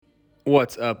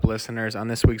What's up, listeners? On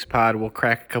this week's pod, we'll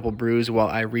crack a couple brews while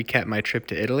I recap my trip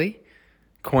to Italy.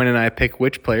 Coyne and I pick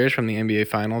which players from the NBA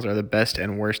Finals are the best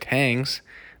and worst hangs.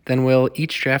 Then we'll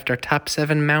each draft our top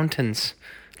 7 mountains.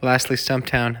 Lastly,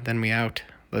 Stumptown, then we out.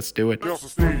 Let's do it. Delta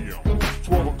Stadium,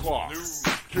 12 o'clock.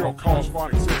 Carol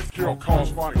Corresponding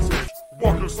says,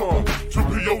 walk us up to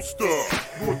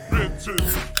Piosta, North Benton,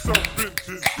 South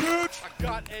Benton, bitch. I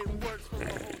got 8 words for the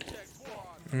whole check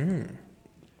squad.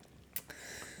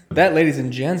 That, ladies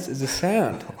and gents, is the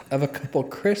sound of a couple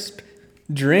crisp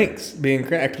drinks being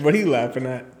cracked. What are you laughing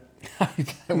at?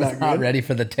 I was not ready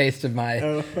for the taste of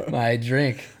my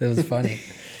drink. It was funny.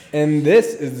 And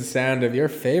this is the sound of your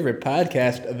favorite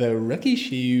podcast, The Rookie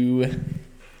Show.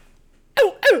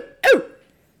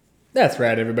 That's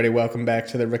right, everybody. Welcome back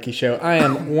to The Rookie Show. I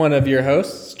am one of your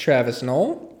hosts, Travis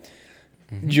Knoll.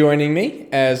 Joining me,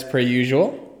 as per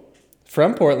usual,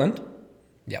 from Portland,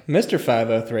 Mr.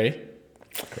 503.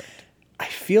 Correct. I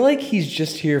feel like he's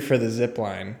just here for the zip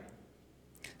line.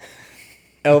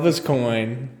 Elvis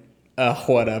Coyne,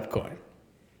 what up, Coyne?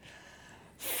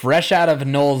 Fresh out of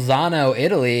Nolzano,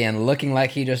 Italy, and looking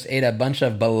like he just ate a bunch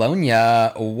of bologna.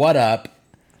 What up,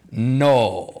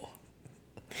 Knoll?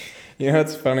 You know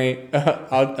what's funny?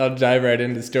 I'll dive right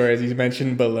into stories. You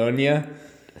mentioned Bologna. Yeah.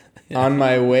 On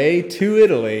my way to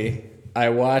Italy, I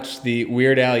watched the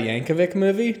Weird Al Yankovic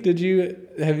movie.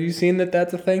 Have you seen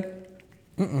that's a thing?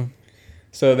 Mm-mm.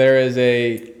 So there is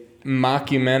a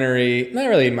mockumentary, not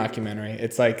really a mockumentary.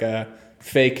 It's like a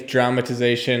fake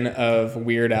dramatization of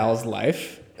Weird Al's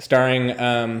life, starring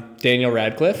Daniel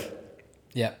Radcliffe.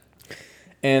 Yep.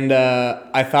 And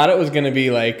I thought it was going to be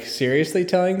like seriously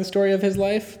telling the story of his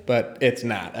life, but it's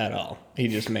not at all. He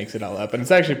just makes it all up. And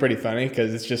it's actually pretty funny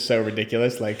because it's just so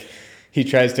ridiculous. Like, he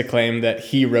tries to claim that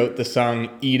he wrote the song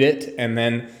Eat It, and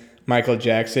then Michael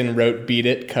Jackson wrote Beat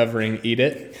It covering Eat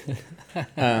It.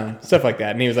 Stuff like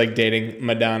that. And he was like dating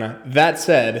Madonna. That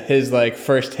said, his like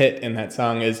first hit in that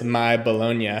song is My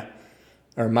Bologna,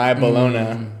 or My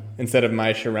Bologna instead of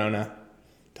My Sharona,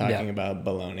 talking about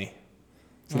bologna.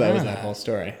 So that was that whole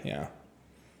story. Yeah.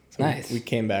 So nice. We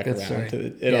came back Good around story.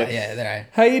 to Italy. Yeah, there.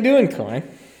 How you doing, Coyne?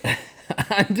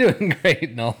 I'm doing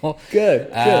great, Noel. Good.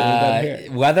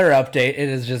 Weather update. It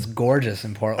is just gorgeous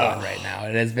in Portland right now.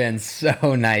 It has been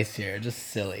so nice here. Just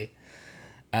silly.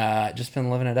 Just been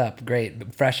living it up.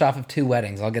 Great. Fresh off of 2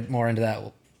 weddings. I'll get more into that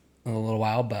in a little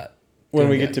while, but when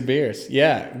we get to beers.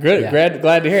 Yeah, good. Yeah.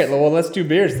 Glad to hear it. Well, let's do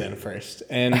beers then first.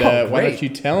 And why don't you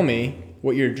tell me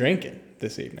what you're drinking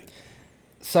this evening?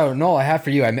 So, Noel, I have for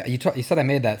you. You said I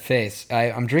made that face.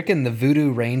 I'm drinking the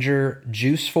Voodoo Ranger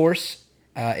Juice Force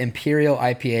Imperial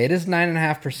IPA. It is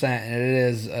 9.5%, and it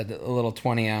is a little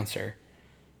 20-ouncer.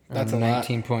 That's a lot.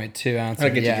 19.2 ounces.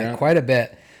 That'll get you drunk. Quite a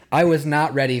bit. I was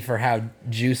not ready for how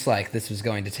juice-like this was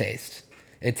going to taste.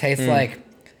 It tastes like...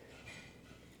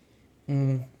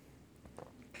 It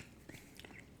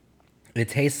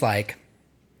tastes like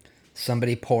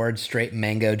somebody poured straight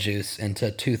mango juice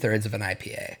into 2/3 of an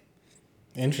IPA.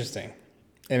 Interesting.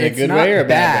 In a good way or a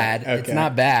bad way? Okay. It's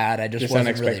not bad. I just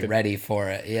wasn't really ready for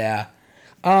it. Yeah.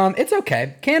 It's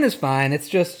okay. Can is fine. It's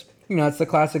just, it's the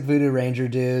classic Voodoo Ranger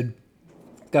dude.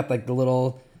 Got like the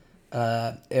little...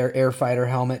 air fighter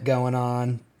helmet going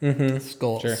on,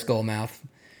 skull mouth.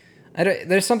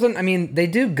 There's something. They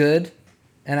do good,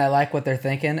 and I like what they're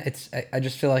thinking. I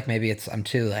just feel like maybe I'm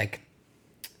too like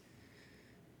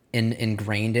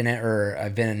ingrained in it, or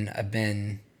I've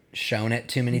been shown it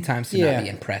too many times to not be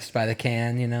impressed by the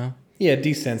can. Yeah,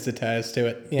 desensitized to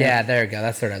it. Yeah, there you go.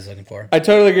 That's what I was looking for. I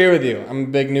totally agree with you. I'm a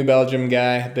big New Belgium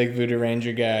guy, big Voodoo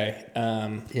Ranger guy.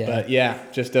 But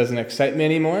just doesn't excite me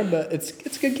anymore. But it's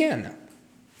a good can now.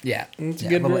 Yeah, it's a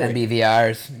good little brewery.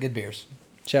 MBVRs, good beers.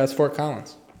 Shouts Fort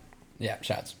Collins. Yeah,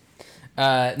 shouts.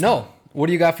 No, what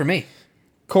do you got for me?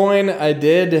 Coyne, I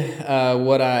did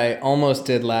what I almost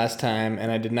did last time,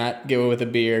 and I did not go with a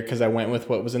beer because I went with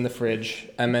what was in the fridge.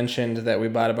 I mentioned that we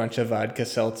bought a bunch of vodka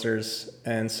seltzers,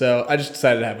 and so I just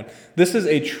decided to have one. This is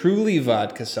a truly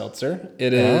vodka seltzer.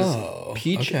 It is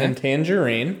peach and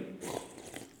tangerine.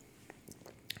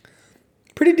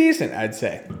 Pretty decent, I'd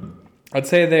say. I'd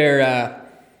say they're,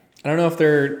 I don't know if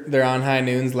they're on High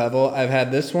Noon's level. I've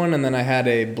had this one, and then I had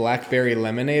a blackberry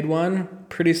lemonade one.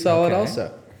 Pretty solid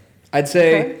also. I'd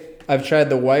say I've tried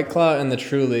the White Claw and the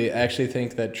Truly. I actually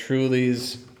think that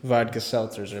Truly's vodka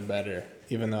seltzers are better,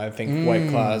 even though I think White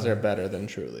Claws are better than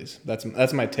Truly's.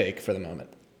 That's my take for the moment.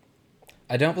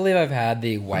 I don't believe I've had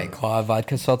the White Claw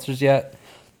vodka seltzers yet.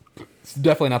 It's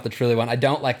definitely not the Truly one. I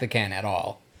don't like the can at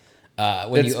all.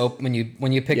 When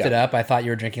you picked it up, I thought you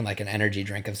were drinking like an energy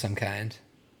drink of some kind.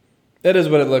 That is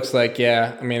what it looks like,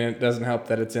 yeah. I mean, it doesn't help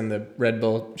that it's in the Red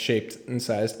Bull shaped and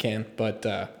sized can, but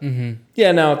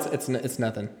yeah, no, it's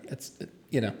nothing.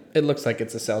 It looks like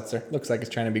it's a seltzer. Looks like it's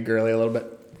trying to be girly a little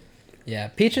bit. Yeah,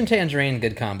 peach and tangerine,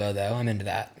 good combo though. I'm into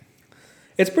that.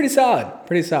 It's pretty solid.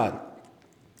 Pretty solid.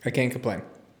 I can't complain.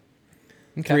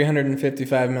 Okay.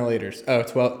 355 milliliters. Oh,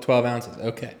 12 ounces.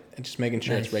 Okay. And just making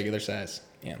sure it's regular size.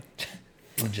 Yeah.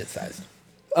 Legit size.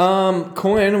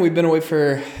 Coyne, we've been away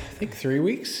for, I think, 3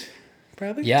 weeks.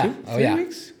 Probably? Yeah. 3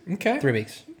 weeks? Okay. 3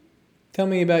 weeks. Tell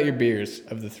me about your beers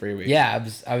of the 3 weeks. Yeah,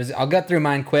 I'll get through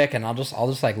mine quick, and I'll just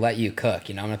like let you cook.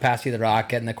 I'm gonna pass you the rock,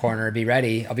 get in the corner, be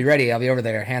ready. I'll be ready. I'll be over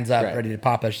there, hands up, ready to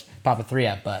pop a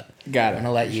 3-up. But got it. I'm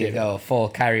gonna let you go full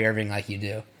Kyrie Irving like you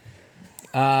do.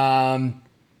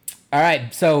 All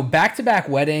right, so back-to-back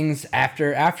weddings.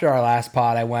 After our last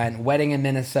pod, I went wedding in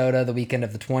Minnesota the weekend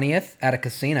of the 20th at a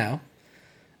casino.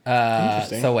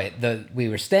 Interesting. So wait, we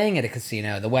were staying at a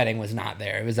casino. The wedding was not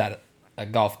there. It was at a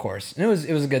golf course, and it was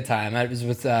a good time. It was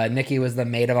with Nikki was the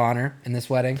maid of honor in this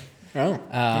wedding. Oh,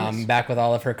 nice. Back with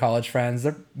all of her college friends.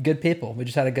 They're good people. We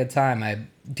just had a good time. I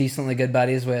decently good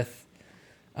buddies with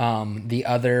the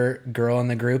other girl in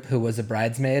the group who was a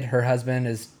bridesmaid. Her husband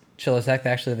is Chilisek. They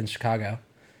actually live in Chicago.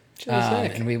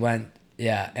 And we went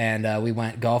we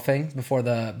went golfing before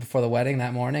the wedding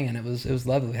that morning, and it was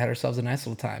lovely. We had ourselves a nice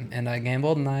little time, and I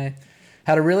gambled, and I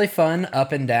had a really fun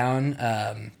up and down.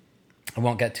 I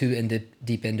won't get too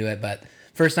deep into it, but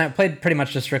first night I played pretty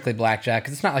much just strictly blackjack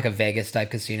because it's not like a Vegas type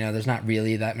casino. There's not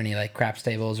really that many like craps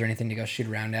tables or anything to go shoot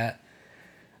around at.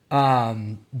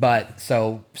 But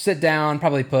so sit down,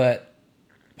 probably put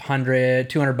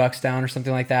 $200 down or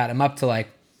something like that. I'm up to like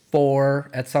 4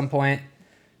 at some point.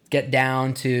 Get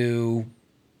down to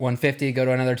 150, go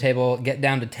to another table, get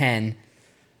down to $10,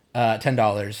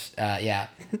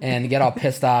 and get all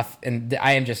pissed off. And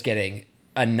I am just getting,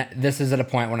 this is at a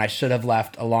point when I should have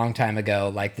left a long time ago.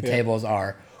 Like the tables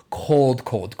are cold.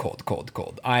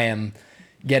 I am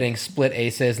getting split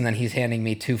aces, and then he's handing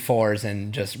me 2 4s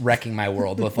and just wrecking my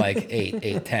world with like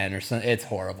 8, 10 or something. It's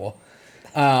horrible.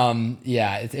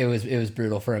 It was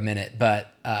brutal for a minute, but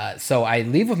so I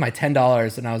leave with my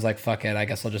 $10, and I was like, fuck it, I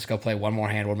guess I'll just go play one more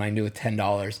hand. What am I gonna do with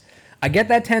 $10? I get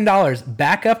that $10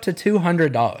 back up to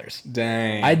 $200.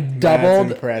 Dang,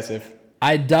 that's impressive.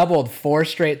 I doubled 4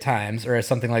 straight times or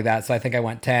something like that. So I think I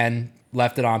went 10,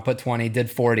 left it on, put 20,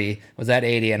 did 40, was at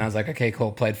 80, and I was like, okay,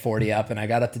 cool, played 40 up, and I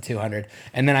got up to 200,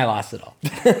 and then I lost it all.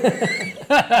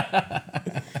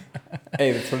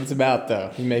 Hey, that's what it's about,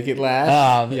 though. You make it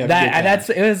last.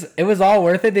 It was all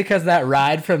worth it because that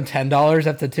ride from $10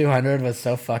 up to 200 was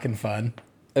so fucking fun.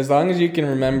 As long as you can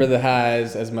remember the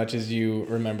highs as much as you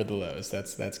remember the lows,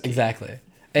 that's key. Exactly.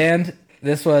 And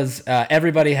this was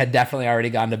everybody had definitely already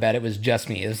gone to bed. It was just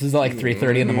me. This is like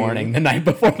 3:30 in the morning, the night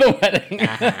before the wedding.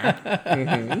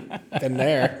 Been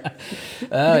there.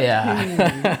 Oh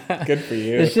yeah. Good for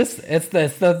you. It's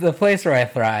the place where I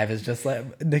thrive. Is just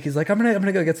like Nikki's like, I'm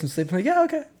gonna go get some sleep. I'm like, yeah,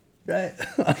 okay, right.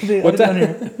 What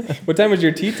time was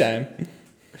your tea time?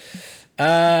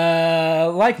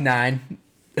 Like 9.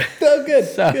 Oh, good.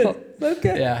 Good.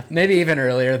 Okay. Yeah, maybe even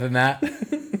earlier than that.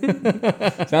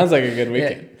 Sounds like a good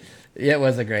weekend. It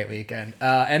was a great weekend.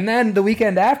 And then the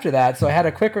weekend after that, so I had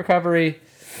a quick recovery,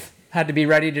 had to be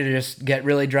ready to just get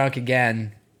really drunk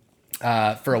again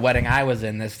for a wedding I was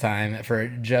in this time, for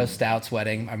Joe Stout's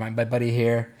wedding, my buddy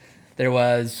here. There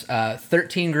was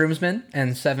 13 groomsmen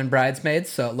and 7 bridesmaids,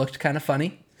 so it looked kind of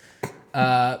funny.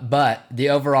 But the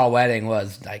overall wedding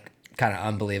was like kind of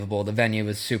unbelievable. The venue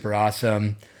was super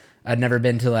awesome. I'd never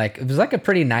been to it was like a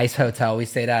pretty nice hotel we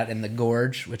stayed at in the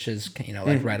Gorge, which is,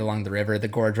 right along the river. The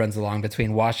Gorge runs along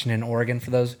between Washington and Oregon.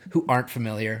 For those who aren't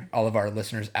familiar, all of our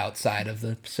listeners outside of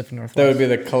the Pacific Northwest. That would be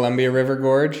the Columbia River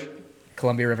Gorge?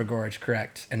 Columbia River Gorge,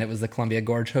 correct. And it was the Columbia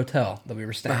Gorge Hotel that we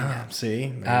were staying at. See?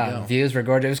 There you go. Views were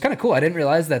gorgeous. It was kind of cool. I didn't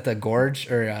realize that the Gorge,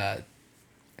 or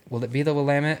will it be the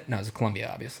Willamette? No, it's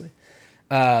Columbia, obviously.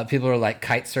 People were like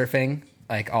kite surfing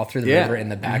all through the river in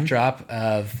the backdrop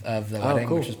of the wedding,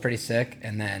 cool. Which was pretty sick.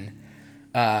 And then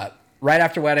right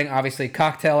after wedding, obviously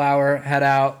cocktail hour, head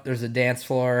out. There's a dance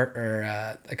floor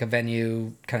or a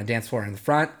venue kind of dance floor in the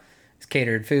front. It's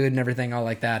catered food and everything, all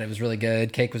like that. It was really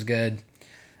good. Cake was good.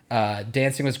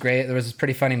 Dancing was great. There was this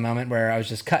pretty funny moment where I was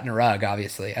just cutting a rug,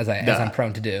 obviously, as I'm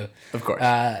prone to do. Of course.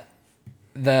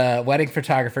 The wedding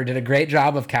photographer did a great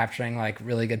job of capturing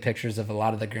really good pictures of a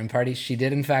lot of the groom parties. She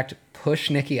did, in fact, push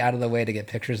Nikki out of the way to get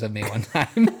pictures of me one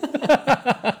time.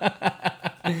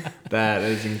 That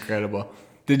is incredible.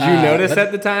 Did you notice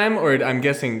at the time, or I'm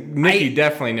guessing Nikki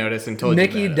definitely noticed and told you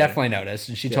about it? Nikki definitely noticed,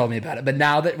 and she told me about it. But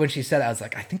now that when she said it, I was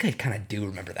like, I think I kind of do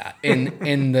remember that.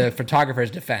 In the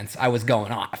photographer's defense, I was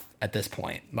going off. at this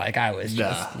point. Like I was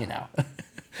just,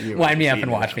 You wind me were up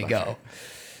and watch that me much. go.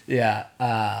 Yeah.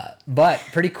 But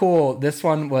pretty cool. This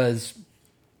one was,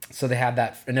 so they had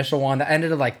that initial one that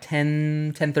ended at like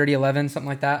 10, 10:30, 11, something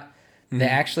like that. They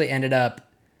actually ended up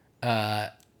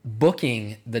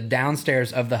booking the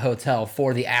downstairs of the hotel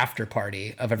for the after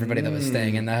party of everybody that was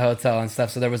staying in the hotel and stuff.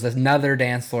 So there was another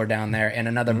dance floor down there and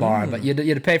another bar, but you had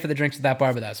to pay for the drinks at that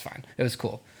bar, but that was fine. It was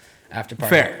cool. After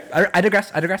party. Fair. I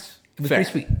digress. It was Fair. pretty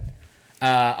sweet.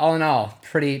 All in all,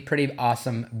 pretty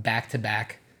awesome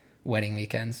back-to-back wedding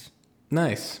weekends.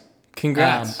 Nice.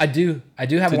 Congrats. I do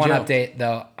have To one Joe. update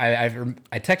though. I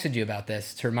texted you about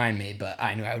this to remind me, but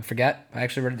I knew I would forget. I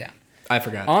actually wrote it down. I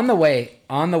forgot. On the way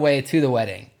to the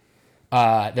wedding,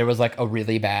 there was like a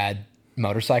really bad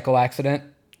motorcycle accident,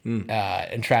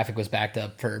 and traffic was backed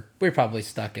up we were probably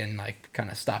stuck in like kind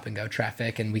of stop and go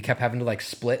traffic, and we kept having to like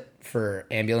split for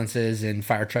ambulances and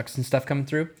fire trucks and stuff coming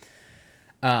through.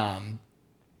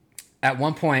 At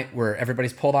one point where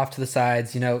everybody's pulled off to the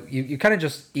sides, you kind of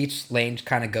just, each lane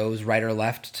kind of goes right or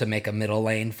left to make a middle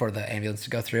lane for the ambulance to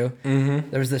go through.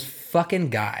 There was this fucking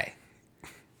guy.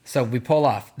 So we pull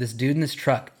off. This dude in this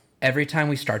truck, every time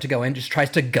we start to go in, just tries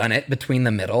to gun it between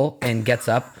the middle and gets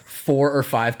up 4 or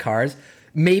 5 cars.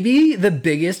 Maybe the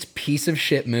biggest piece of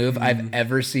shit move I've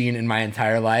ever seen in my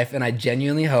entire life. And I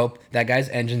genuinely hope that guy's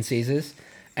engine seizes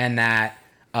and that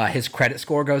his credit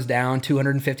score goes down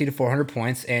 250 to 400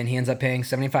 points and he ends up paying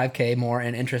 $75K more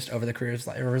in interest over the career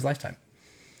of his lifetime.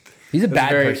 He's a bad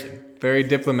person. Very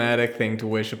diplomatic thing to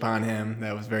wish upon him.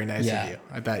 That was very nice Yeah. of you.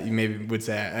 I thought you maybe would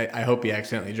say, I hope he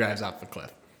accidentally drives off the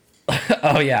cliff.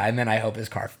 Oh, yeah. And then I hope his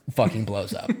car fucking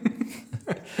blows up.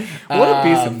 What a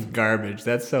piece of garbage.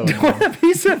 That's so What a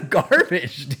piece of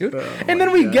garbage, dude. And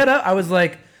then we get up. I was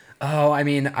like,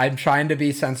 I'm trying to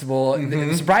be sensible.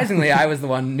 Surprisingly, I was the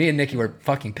one, me and Nikki were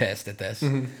fucking pissed at this.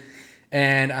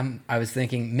 And I was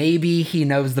thinking maybe he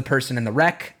knows the person in the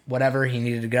wreck, whatever. He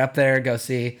needed to get up there, get up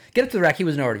to the wreck. He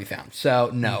was nowhere to be found.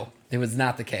 So no, it was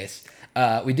not the case.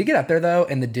 We did get up there though.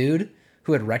 And the dude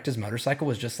who had wrecked his motorcycle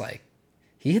was just like,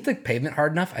 he hit the pavement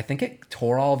hard enough. I think it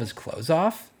tore all of his clothes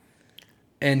off.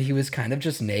 And he was kind of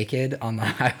just naked on the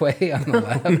highway on the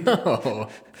left. No.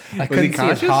 I couldn't see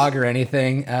his hog or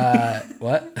anything.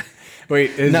 What?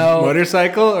 Wait, his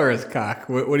motorcycle or his cock?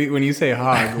 What do you, when you say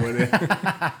hog?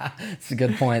 It's a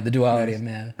good point. The duality of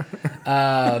man.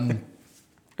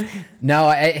 No,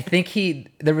 I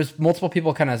think there was multiple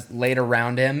people kind of laid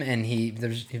around him, and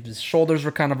his shoulders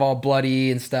were kind of all bloody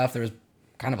and stuff. There was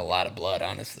kind of a lot of blood,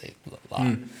 honestly. A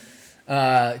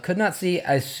lot. Could not see.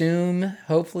 I assume,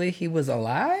 hopefully, he was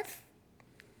alive.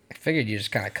 I figured you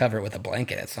just kind of cover it with a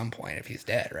blanket at some point if he's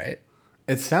dead, right?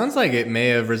 It sounds like it may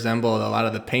have resembled a lot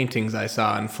of the paintings I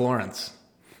saw in Florence.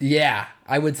 Yeah,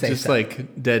 I would say Just so.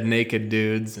 like dead naked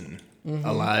dudes and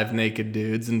alive naked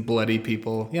dudes and bloody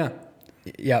people. Yeah.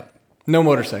 Yep. No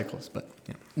motorcycles, but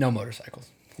yeah. No motorcycles.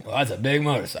 Well, that's a big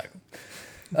motorcycle.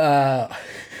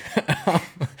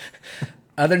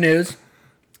 Other news.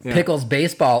 Yeah. Pickles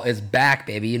baseball is back,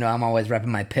 baby. I'm always repping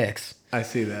my picks. I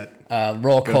see that.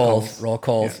 Roll Go Coles. Coles. Roll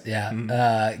Coles.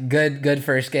 Yeah. Good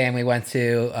first game we went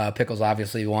to. Pickles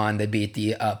obviously won. They beat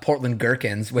the Portland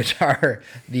Gherkins, which are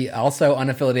the also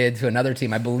unaffiliated to another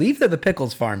team. I believe they're the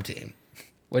Pickles farm team.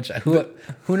 Which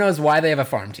who knows why they have a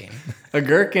farm team? A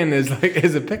gherkin is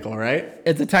a pickle, right?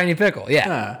 It's a tiny pickle.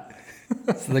 Yeah.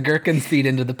 So the Gherkins feed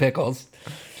into the Pickles.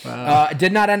 Wow. It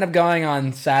did not end up going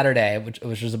on Saturday, which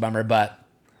was a bummer. But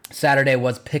Saturday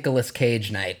was Pickles Cage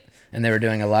night. And they were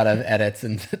doing a lot of edits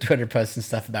and Twitter posts and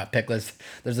stuff about Pickles.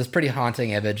 There's this pretty haunting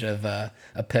image of a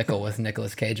pickle with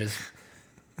Nicolas Cage's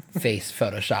face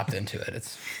photoshopped into it.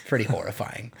 It's pretty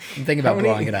horrifying. I'm thinking about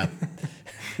blowing it up.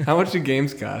 How much do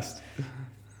games cost?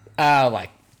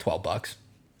 Like $12.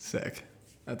 Sick.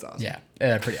 That's awesome.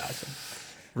 Yeah, pretty awesome.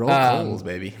 Roll Coles,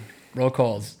 baby. Roll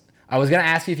Coles. I was gonna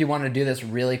ask you if you wanted to do this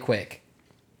really quick.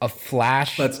 A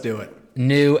flash. Let's do it.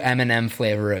 New M&M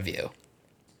flavor review.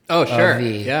 Oh, sure. The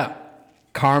Yeah.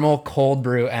 caramel cold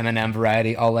brew M&M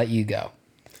variety. I'll let you go.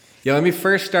 Yeah, let me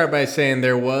first start by saying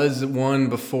there was one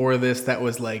before this that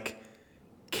was like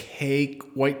cake,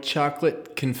 white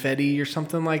chocolate confetti or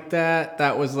something like that.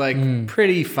 That was like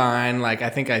pretty fine. Like I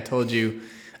think I told you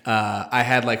I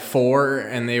had like 4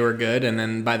 and they were good. And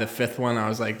then by the 5th one, I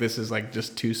was like, this is like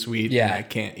just too sweet. Yeah. And I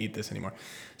can't eat this anymore.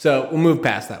 So we'll move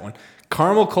past that one.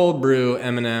 Caramel cold brew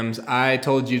M&Ms. I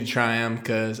told you to try them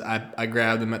because I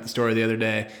grabbed them at the store the other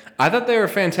day. I thought they were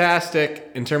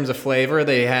fantastic in terms of flavor.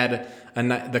 They had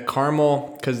the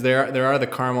caramel, because there are the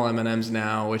caramel M&Ms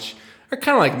now, which are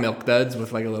kind of like Milk Duds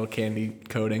with like a little candy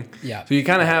coating. Yeah. So you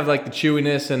kind of have like the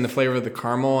chewiness and the flavor of the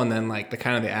caramel, and then like the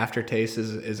kind of the aftertaste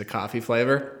is a coffee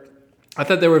flavor. I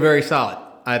thought they were very solid.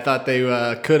 I thought they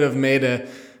could have made a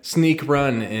sneak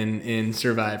run in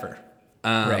Survivor.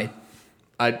 Right.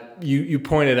 You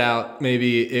pointed out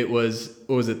maybe it was,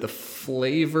 what was it? The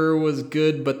flavor was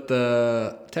good, but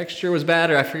the texture was bad,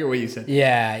 or I forget what you said.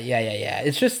 Yeah.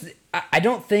 It's just I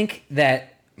don't think that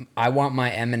I want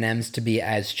my M&Ms to be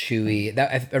as chewy.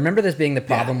 I remember this being the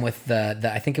problem with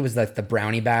the I think it was like the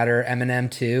brownie batter M&M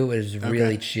too. It was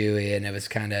really chewy, and it was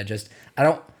kind of just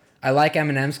I like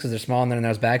M&Ms because they're small and they're in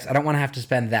those bags. I don't want to have to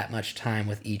spend that much time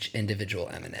with each individual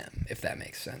M&M, if that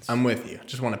makes sense. I'm with you.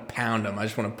 Just want to pound them. I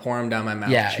just want to pour them down my mouth.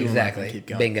 Yeah, chew exactly. them up and keep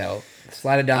going. Bingo.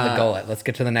 Slide it down the gullet. Let's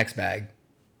get to the next bag.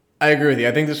 I agree with you.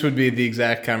 I think this would be the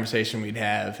exact conversation we'd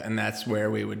have, and that's where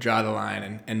we would draw the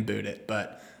line and boot it.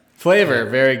 But flavor,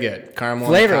 very good. Caramel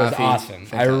flavor and was coffee, awesome.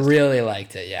 fantastic. I really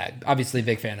liked it. Yeah, obviously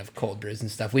big fan of cold brews and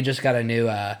stuff. We just got a new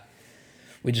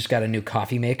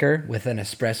coffee maker with an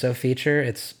espresso feature.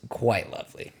 It's quite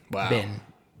lovely. Wow.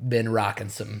 Been rocking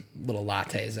some little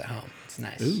lattes at home. It's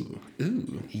nice.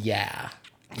 Ooh. Yeah.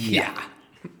 Yeah.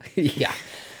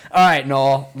 All right,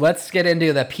 Knoll. Let's get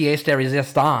into the pièce de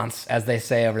résistance, as they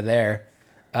say over there.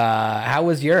 How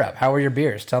was Europe? How were your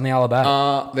beers? Tell me all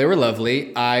about it. They were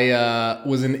lovely. I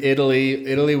was in Italy.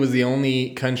 Italy was the only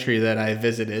country that I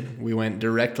visited. We went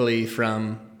directly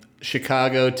from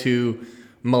Chicago to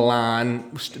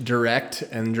Milan direct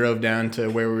and drove down to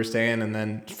where we were staying and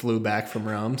then flew back from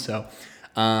Rome. So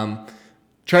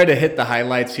try to hit the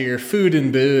highlights here. Food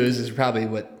and booze is probably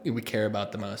what we care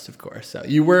about the most, of course. So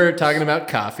you were talking about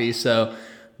coffee. So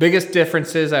biggest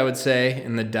differences, I would say,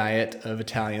 in the diet of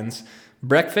Italians.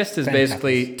 Breakfast is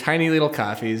basically tiny little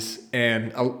coffees,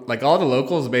 and like all the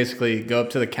locals basically go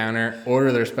up to the counter,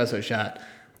 order their espresso shot,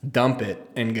 dump it,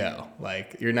 and go.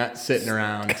 Like, you're not sitting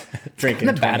around drinking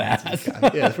 20 badass. ounces of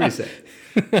coffee. Yeah, it's pretty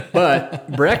sick.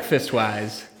 But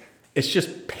breakfast-wise, it's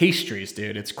just pastries,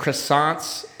 dude. It's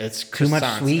croissants. It's croissants Too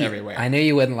much sweet everywhere. I knew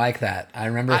you wouldn't like that. I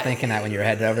remember thinking that when you were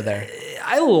headed over there.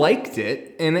 I liked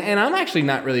it, and I'm actually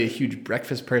not really a huge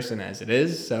breakfast person as it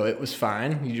is, so it was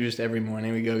fine. You just every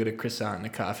morning we go get a croissant and a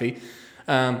coffee,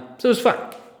 so it was fine.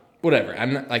 Whatever.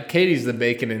 I'm not like Katie's the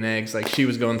bacon and eggs. Like, she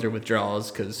was going through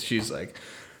withdrawals because she's like,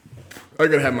 I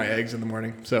gotta have my eggs in the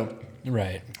morning. So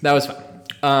Right. that was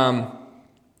fine.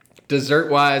 Dessert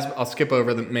wise, I'll skip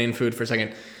over the main food for a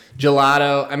second.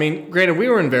 Gelato. I mean, granted, we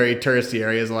were in very touristy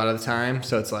areas a lot of the time,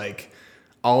 so it's like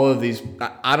all of these.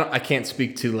 I can't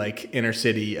speak to like inner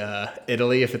city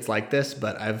Italy if it's like this,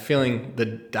 but I have a feeling the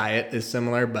diet is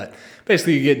similar. But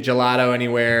basically, you get gelato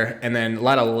anywhere, and then a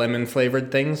lot of lemon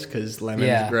flavored things because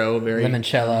lemons grow very.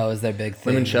 Limoncello is their big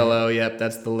thing. Limoncello, yep,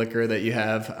 that's the liquor that you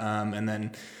have, and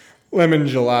then lemon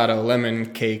gelato,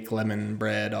 lemon cake, lemon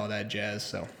bread, all that jazz.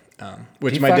 So.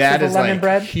 Which my dad is like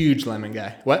a huge lemon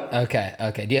guy. What? Okay.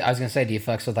 I was gonna say, do you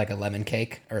fucks with like a lemon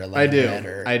cake or a lemon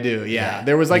bread? I do. Yeah.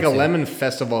 There was like a lemon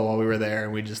festival while we were there,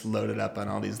 and we just loaded up on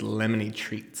all these lemony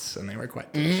treats, and they were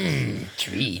quite delicious.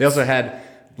 Treats. They also had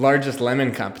largest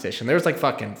lemon competition. There was like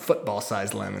fucking football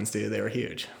sized lemons, dude. They were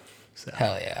huge. So,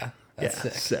 Hell yeah.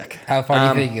 That's sick. How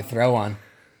far do you think you could throw one?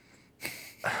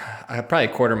 Probably a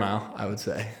quarter mile, I would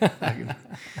say.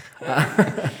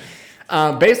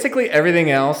 Basically,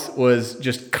 everything else was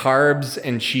just carbs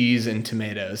and cheese and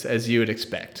tomatoes, as you would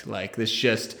expect. Like, this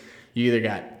just, you either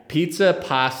got pizza,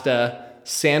 pasta,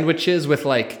 sandwiches with,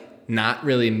 like, not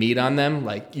really meat on them.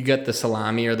 Like, you got the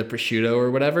salami or the prosciutto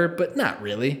or whatever, but not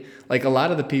really. Like, a lot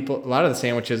of the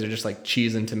sandwiches are just, like,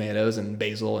 cheese and tomatoes and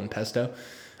basil and pesto.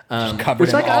 Just covered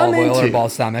in olive oil or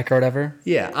balsamic or whatever.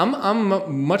 Yeah,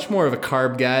 I'm much more of a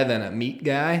carb guy than a meat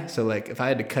guy. So, like, if I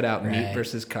had to cut out meat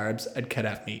versus carbs, I'd cut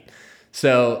out meat.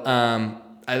 So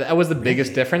that was the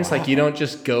biggest difference. Wow. Like, you don't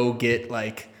just go get,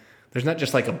 like, there's not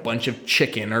just like a bunch of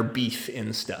chicken or beef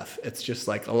in stuff. It's just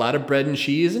like a lot of bread and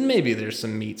cheese, and maybe there's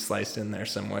some meat sliced in there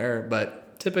somewhere.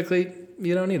 But typically,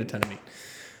 you don't need a ton of meat.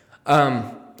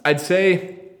 I'd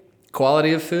say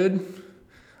quality of food.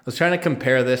 I was trying to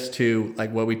compare this to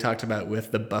like what we talked about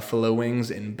with the buffalo wings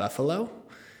in Buffalo,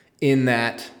 in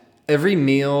that every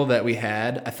meal that we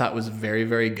had I thought was very,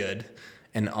 very good.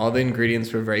 And all the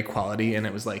ingredients were very quality. And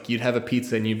it was like, you'd have a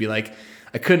pizza and you'd be like,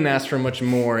 I couldn't ask for much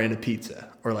more in a pizza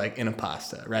or like in a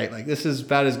pasta, right? Like, this is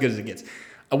about as good as it gets.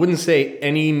 I wouldn't say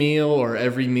any meal or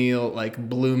every meal like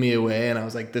blew me away. And I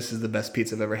was like, this is the best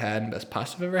pizza I've ever had and best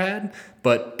pasta I've ever had.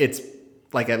 But it's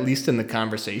like, at least in the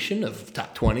conversation of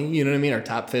top 20, you know what I mean? Or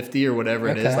top 50 or whatever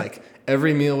it is. Like,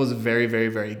 every meal was very, very,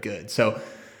 very good. So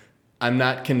I'm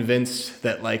not convinced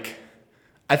that, like,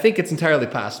 I think it's entirely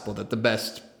possible that the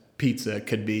best pizza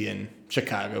could be in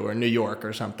Chicago or New York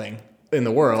or something, in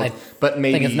the world, but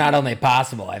maybe I think it's not only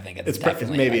possible. I think it's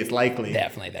definitely maybe it's likely,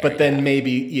 definitely there. But then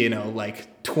maybe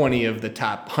like 20 of the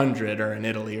top 100 are in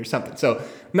Italy or something. So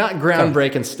not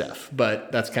groundbreaking stuff,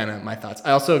 but that's kind of my thoughts.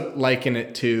 I also liken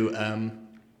it to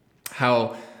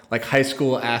how like high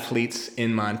school athletes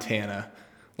in Montana,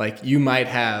 like you might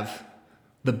have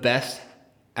the best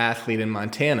athlete in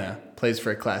Montana plays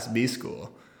for a Class B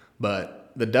school,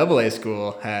 but the AA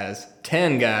school has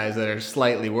 10 guys that are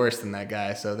slightly worse than that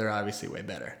guy, so they're obviously way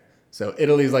better. So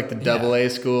Italy's like the AA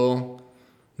school.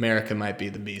 America might be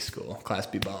the B school, Class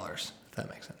B ballers, if that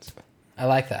makes sense. I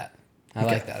like that. I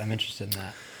like that. I'm interested in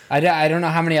that. I don't know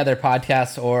how many other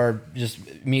podcasts or just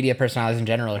media personalities in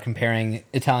general are comparing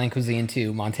Italian cuisine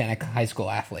to Montana high school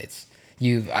athletes.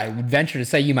 I would venture to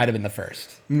say you might have been the first.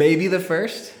 Maybe the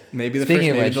first. Maybe the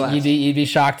Speaking first. Speaking of which, you'd be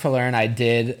shocked to learn I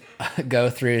did go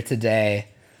through today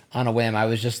on a whim. I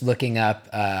was just looking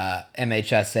up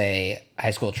MHSA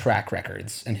high school track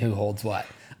records and who holds what.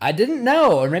 I didn't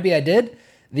know, or maybe I did.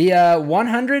 The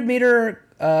 100-meter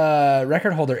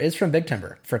record holder is from Big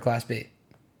Timber for Class B.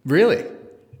 Really?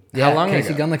 Yeah, how long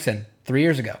Casey ago? Gunlickson, 3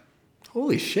 years ago.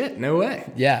 Holy shit, no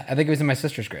way. Yeah, I think it was in my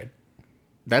sister's grade.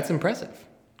 That's impressive.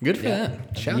 Good for them.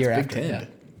 Shouts Big Ten.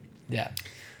 Yeah.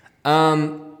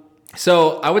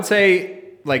 So I would say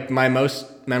like my most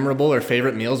memorable or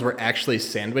favorite meals were actually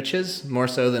sandwiches, more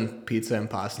so than pizza and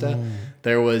pasta.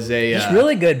 There was just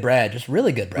really good bread. Just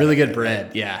really good bread. Really good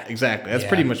bread. Yeah, exactly. That's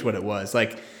pretty much what it was.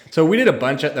 Like, so we did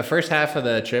the first half of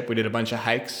the trip, we did a bunch of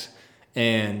hikes,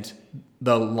 and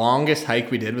the longest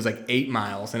hike we did was like 8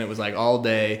 miles, and it was like all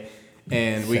day.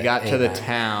 And we got to the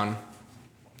town,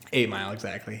 8 Mile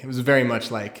exactly. It was very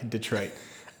much like Detroit.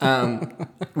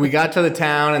 We got to the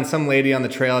town, and some lady on the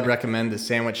trail had recommended this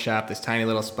sandwich shop, this tiny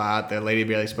little spot. The lady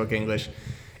barely spoke English.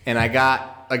 And I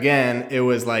got, again, it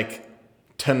was like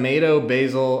tomato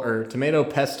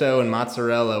pesto and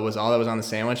mozzarella was all that was on the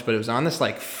sandwich, but it was on this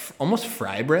like almost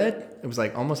fry bread. It was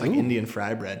like almost like Indian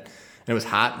fry bread. And it was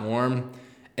hot and warm,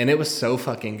 and it was so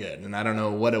fucking good. And I don't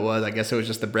know what it was. I guess it was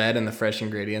just the bread and the fresh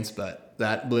ingredients, but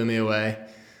that blew me away.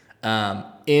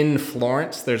 In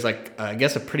Florence, there's like, I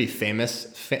guess a pretty famous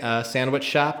sandwich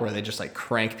shop where they just like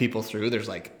crank people through. There's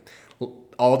like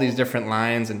all these different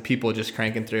lines and people just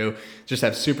cranking through, just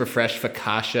have super fresh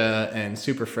focaccia and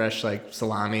super fresh like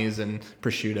salamis and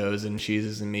prosciuttos and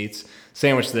cheeses and meats.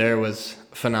 Sandwich there was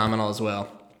phenomenal as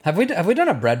well. Have we done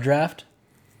a bread draft?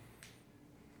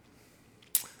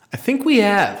 I think we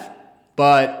have,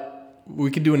 but we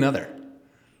could do another.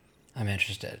 I'm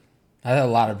interested. I have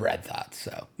a lot of bread thoughts,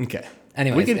 so. Okay.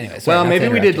 Anyways, well, maybe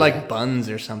we did like buns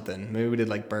or something. Maybe we did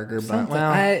like burger buns.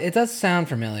 Well, it does sound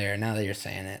familiar now that you're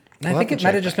saying it. I think it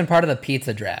might have just been part of the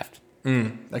pizza draft.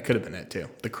 That could have been it too.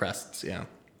 The crusts, yeah.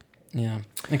 Yeah.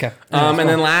 Okay. And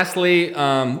then lastly,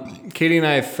 Katie and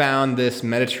I have found this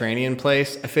Mediterranean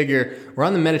place. I figure we're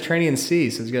on the Mediterranean Sea,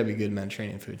 so there's got to be good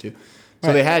Mediterranean food too.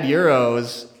 So they had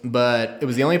gyros, but it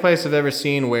was the only place I've ever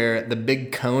seen where the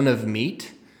big cone of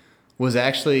meat was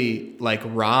actually like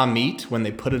raw meat when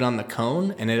they put it on the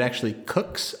cone, and it actually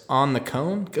cooks on the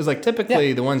cone. Because like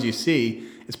typically the ones you see,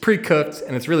 it's pre-cooked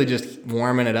and it's really just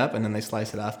warming it up and then they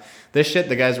slice it off. This shit,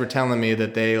 the guys were telling me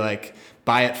that they like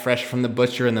buy it fresh from the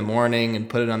butcher in the morning and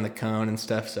put it on the cone and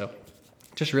stuff. So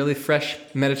just really fresh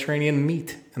Mediterranean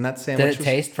meat, and that sandwich was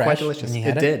taste fresh quite delicious. when you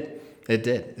had it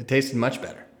did. It tasted much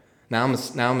better. Now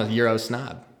I'm a Euro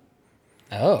snob.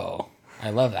 Oh, I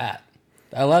love that.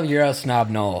 I love Euro snob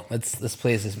Knoll. This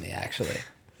pleases me actually.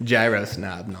 Gyro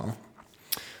snob Knoll.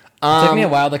 It took me a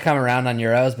while to come around on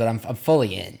Euros, but I'm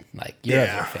fully in. Like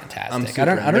Euros are fantastic. I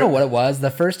don't know what it was. The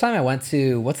first time I went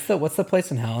to what's the place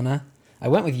in Helena? I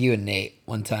went with you and Nate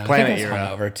one time. Planet I think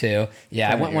I was hungover too.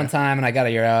 Yeah, Planet I went Euro. One time and I got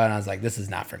a Euro and I was like, this is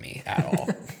not for me at all.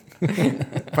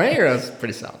 Planet Euro's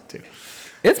pretty solid too.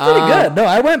 It's pretty good. No,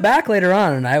 I went back later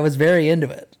on and I was very into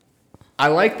it. I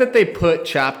like that they put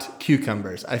chopped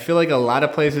cucumbers. I feel like a lot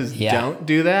of places don't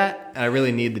do that. I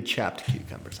really need the chopped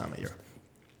cucumbers on my Euro.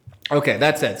 Okay,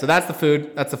 that's it. So that's the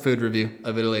food. That's the food review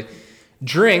of Italy.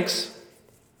 Drinks.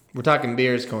 We're talking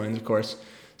beers, Coins, of course.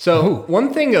 So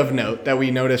one thing of note that we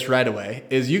noticed right away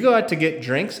is you go out to get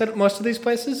drinks at most of these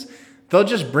places, they'll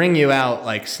just bring you out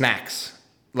like snacks.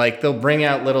 Like they'll bring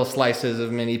out little slices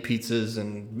of mini pizzas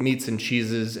and meats and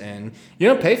cheeses, and you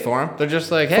don't pay for them. They're just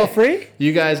like, hey, for free?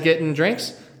 You guys getting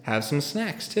drinks? Have some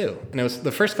snacks too. And it was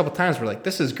the first couple times we're like,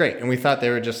 this is great. And we thought they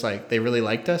were just like, they really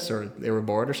liked us or they were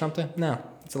bored or something. No,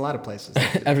 it's a lot of places.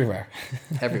 Everywhere.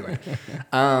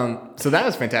 So that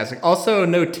was fantastic. Also,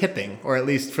 no tipping, or at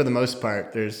least for the most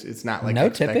part, it's not like no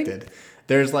expected. Tipping?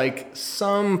 There's like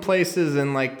some places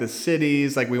in like the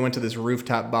cities, like we went to this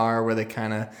rooftop bar where they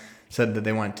kind of said that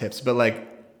they want tips, but like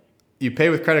you pay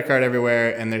with credit card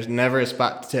everywhere, and there's never a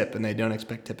spot to tip, and they don't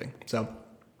expect tipping. So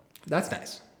that's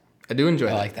nice. I do enjoy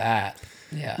that. I like that.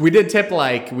 Yeah. We did tip,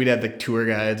 like, we'd have the tour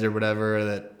guides or whatever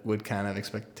that would kind of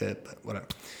expect to tip, but whatever.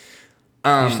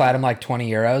 You slide them like 20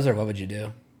 euros, or what would you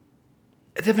do?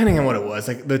 Depending on what it was.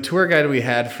 Like, the tour guide we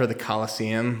had for the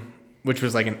Coliseum, which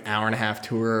was like an hour and a half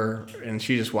tour, and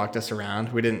she just walked us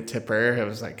around. We didn't tip her. It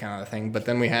was like kind of the thing. But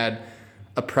then we had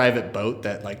a private boat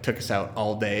that like took us out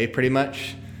all day pretty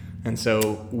much. And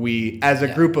so we, as a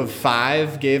group of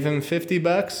 5, gave him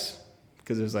 $50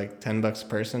 because it was like $10 a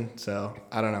person. So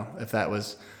I don't know if that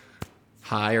was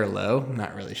high or low. I'm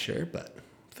not really sure, but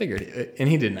figured it. And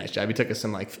he did a nice job. He took us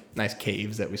some like nice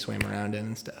caves that we swam around in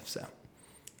and stuff. So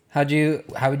how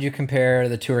would you compare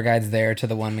the tour guides there to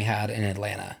the one we had in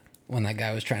Atlanta when that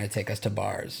guy was trying to take us to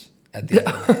bars at the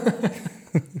end?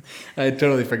 I had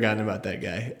totally forgotten about that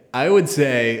guy. I would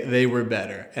say they were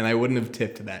better, and I wouldn't have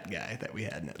tipped that guy that we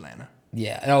had in Atlanta.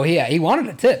 Yeah. Oh, yeah. He wanted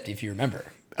it tipped, if you remember.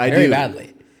 I Very do.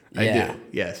 badly. I Yeah. do.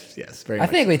 Yes, very I much.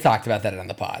 think we talked about that on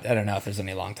the pod. I don't know if there's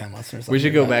any long-time listeners. We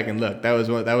should go back and look. That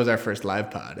was our first live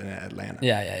pod in Atlanta.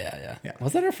 Yeah. Yeah.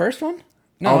 Was that our first one?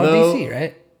 No, Although- DC,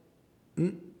 right?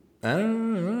 I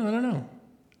don't know.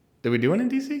 Did we do one in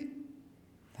DC?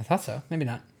 I thought so. Maybe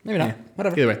not. Yeah.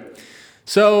 Whatever. Either way.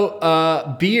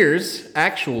 So beers,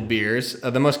 actual beers.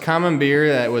 The most common beer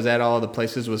that was at all the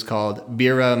places was called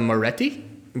Birra Moretti.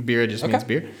 Birra just means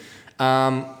beer.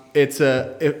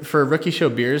 For Rookie Show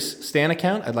Beers Stan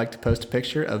account, I'd like to post a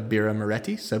picture of Birra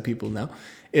Moretti so people know.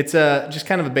 It's just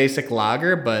kind of a basic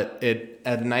lager, but it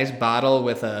had a nice bottle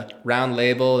with a round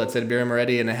label that said Birra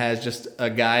Moretti, and it has just a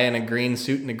guy in a green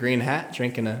suit and a green hat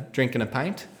drinking a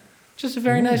pint. Just a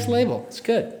very nice label. It's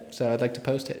good. So I'd like to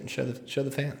post it and show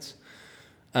the fans.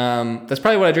 That's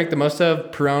probably what I drink the most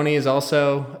of. Peroni is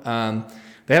also.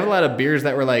 They have a lot of beers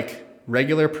that were like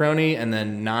regular Peroni and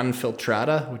then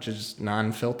non-filtrata, which is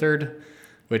non-filtered,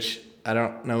 which I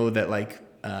don't know that like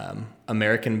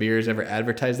American beers ever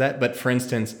advertise that. But for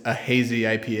instance, a hazy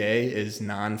IPA is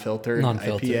non-filtered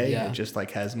IPA. Yeah. It just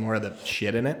like has more of the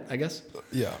shit in it, I guess.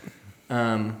 Yeah.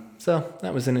 So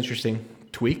that was an interesting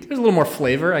tweak. There's a little more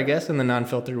flavor, I guess, in the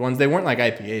non-filtered ones. They weren't like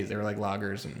IPAs. They were like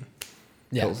lagers and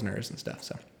pilsners and stuff.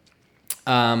 So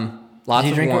lots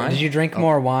of wine. Did you drink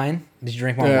more wine? Did you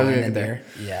drink more wine than beer?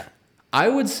 Yeah. I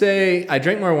would say I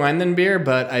drank more wine than beer,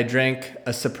 but I drank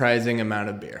a surprising amount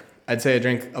of beer. I'd say I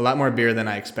drank a lot more beer than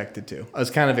I expected to. I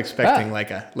was kind of expecting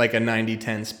like a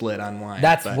 90-10 split on wine.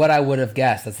 That's what I would have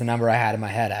guessed. That's the number I had in my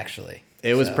head, actually.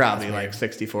 It was probably like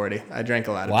 60-40. I drank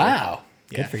a lot of beer. Wow.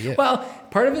 Good for you. Well,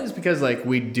 part of it is because like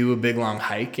we do a big long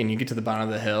hike and you get to the bottom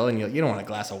of the hill and you don't want a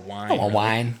glass of wine. I want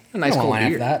wine. A nice cold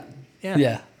wine beer. after that.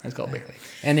 Yeah. Nice cold beer.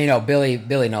 And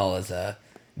Billy Knoll is a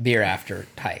beer after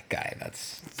hike guy.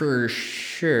 That's for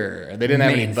sure. They didn't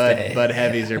have any Bud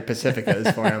Heavies or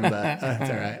Pacificas for him, but that's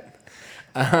all right.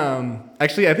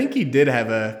 Actually, I think he did have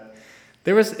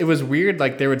it was weird.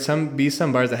 Like there would be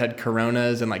some bars that had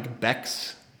Coronas and like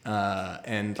Becks,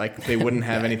 and like they wouldn't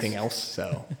have anything else.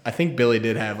 So I think Billy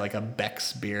did have like a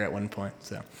Beck's beer at one point.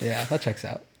 So yeah, that checks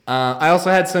out. I also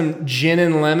had some gin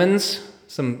and lemons.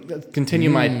 Continue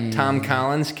my Tom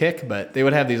Collins kick, but they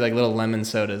would have these like little lemon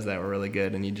sodas that were really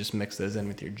good, and you just mix those in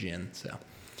with your gin. So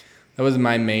that was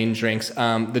my main drinks.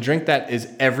 The drink that is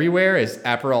everywhere is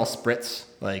Aperol Spritz.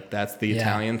 Like that's the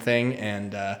Italian thing,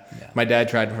 and my dad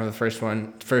tried it for the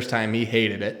first time. He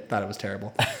hated it, thought it was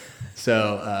terrible.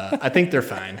 So I think they're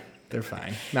fine. They're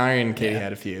fine. Marion and Katie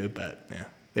had a few, but yeah,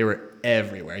 they were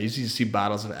everywhere. You used to see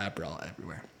bottles of Aperol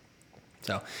everywhere.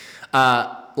 So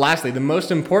lastly, the most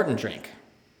important drink.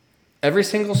 Every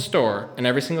single store and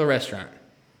every single restaurant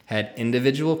had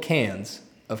individual cans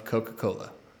of Coca-Cola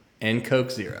and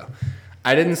Coke Zero.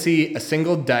 I didn't see a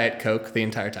single Diet Coke the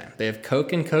entire time. They have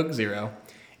Coke and Coke Zero,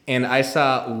 and I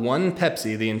saw one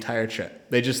Pepsi the entire trip.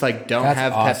 They just like don't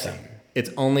have awesome. Pepsi.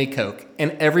 It's only Coke,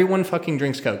 and everyone fucking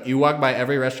drinks Coke. You walk by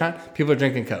every restaurant, people are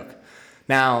drinking Coke.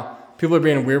 Now, people are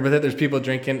being weird with it. There's people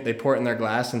drinking, they pour it in their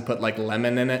glass and put like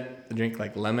lemon in it. They drink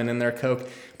like lemon in their Coke.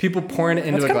 People pouring it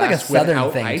into a glass like a southern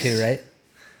without thing ice. Too, right?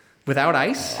 Without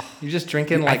ice? You're just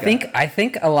drinking like I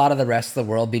think a lot of the rest of the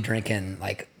world be drinking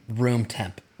like room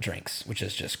temp drinks, which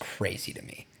is just crazy to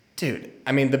me. Dude,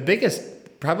 I mean,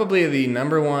 probably the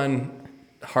number one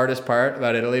hardest part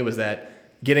about Italy was that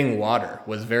getting water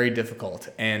was very difficult.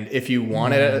 And if you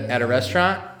want it at a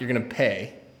restaurant, you're going to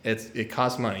pay. It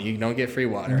costs money. You don't get free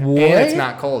water. What? And it's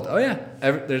not cold. Oh, yeah.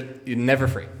 You're never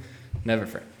free. Never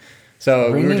free.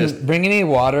 So bringing me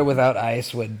water without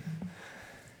ice would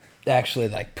actually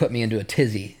like put me into a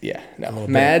tizzy. Yeah. No.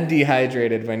 Mad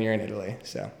dehydrated when you're in Italy.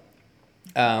 So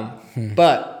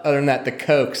But other than that, the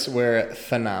Cokes were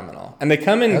phenomenal. And they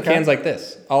come in cans like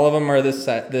this. All of them are this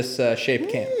shaped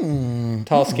can.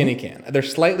 Tall, skinny can. They're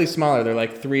slightly smaller. They're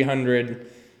like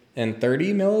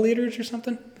 330 milliliters or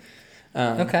something.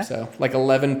 So like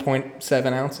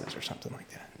 11.7 ounces or something like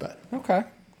that. But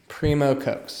primo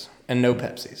Cokes and no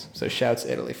Pepsis. So shouts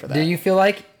Italy for that. Do you feel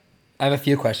like... I have a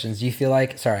few questions. Do you feel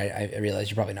like... Sorry, I realize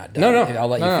you're probably not done. No. I'll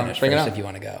let you finish first if you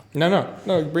want to go.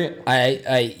 No, bring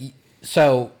it.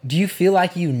 So, do you feel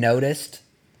like you noticed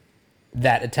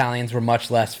that Italians were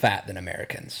much less fat than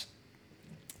Americans?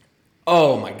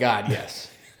 Oh my God,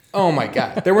 yes. Oh my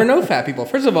God. There were no fat people.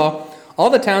 First of all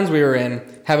the towns we were in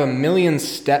have a million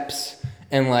steps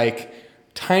and like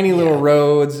tiny little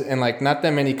roads and like not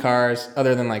that many cars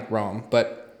other than like Rome.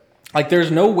 But like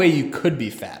there's no way you could be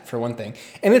fat, for one thing.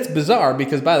 And it's bizarre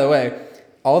because, by the way,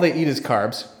 all they eat is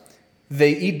carbs.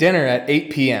 They eat dinner at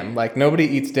 8 p.m. Like nobody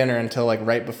eats dinner until like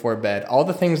right before bed. All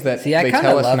the things that they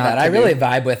tell us not to do. I really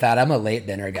vibe with that. I'm a late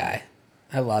dinner guy.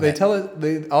 I love it.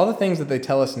 All the things that they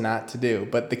tell us not to do.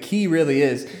 But the key really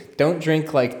is don't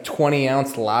drink like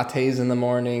 20-ounce lattes in the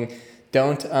morning.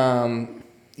 Don't, I'm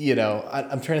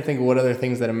trying to think of what other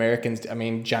things that Americans do. I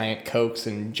mean, giant Cokes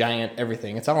and giant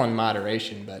everything. It's all in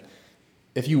moderation. But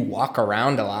if you walk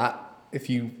around a lot, if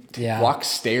you walk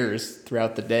stairs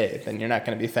throughout the day, then you're not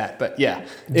going to be fat. But yeah,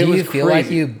 it was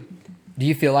crazy. Do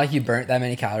you feel like you burnt that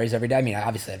many calories every day? I mean,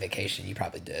 obviously at vacation, you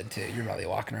probably did too. You're probably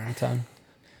walking around a ton.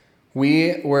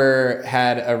 We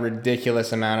had a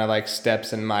ridiculous amount of like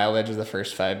steps and mileage the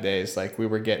first 5 days. Like we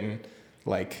were getting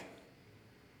like,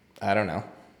 I don't know,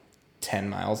 10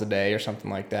 miles a day or something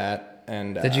like that.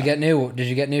 And Did you get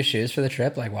new shoes for the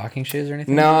trip, like walking shoes or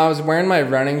anything? No, I was wearing my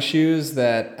running shoes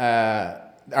that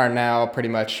are now pretty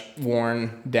much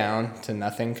worn down to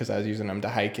nothing because I was using them to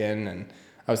hike in, and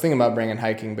I was thinking about bringing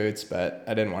hiking boots, but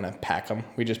I didn't want to pack them.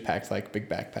 We just packed like big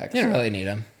backpacks. You don't really need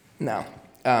them. No.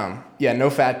 No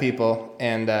fat people,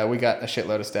 and we got a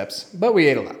shitload of steps, but we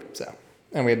ate a lot,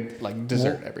 and we had like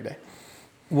dessert every day.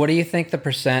 What do you think the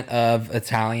 % of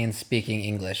Italians speaking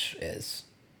English is?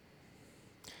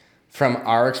 From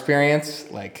our experience,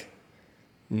 like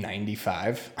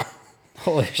 95.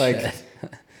 Holy shit.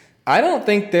 I don't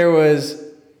think there was.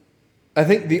 I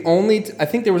think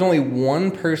there was only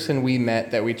one person we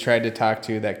met that we tried to talk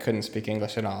to that couldn't speak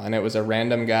English at all, and it was a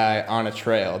random guy on a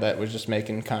trail that was just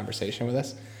making conversation with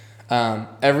us.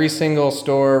 Every single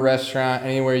store, restaurant,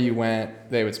 anywhere you went,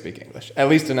 they would speak English, at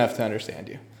least enough to understand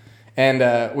you.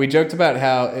 And we joked about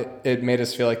how it made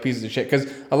us feel like pieces of shit because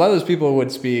a lot of those people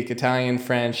would speak Italian,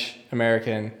 French,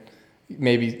 American,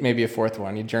 maybe a fourth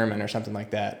one, German or something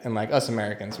like that. And like us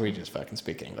Americans, we just fucking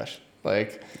speak English.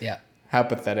 Like, yeah. How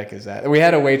pathetic is that? We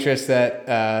had a waitress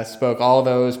that spoke all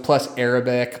those plus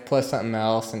Arabic plus something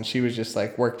else, and she was just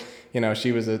like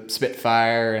she was a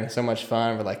spitfire and so much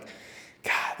fun. We're like,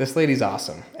 God, this lady's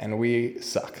awesome, and we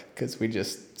suck because we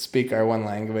just speak our one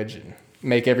language and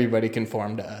make everybody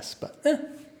conform to us. But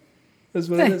that's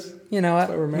what it is. You know what?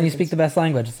 When you speak the best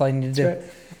language, that's all you need to do. Right.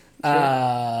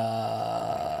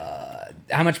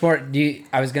 How much more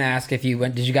I was going to ask if you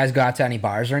went, did you guys go out to any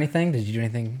bars or anything? Did you do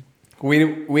anything?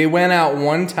 We went out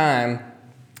one time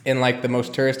in like the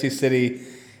most touristy city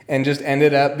and just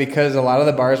ended up, because a lot of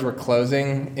the bars were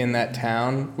closing in that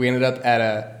town, we ended up at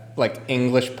a like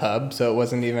English pub, so it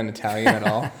wasn't even Italian at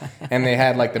all. And they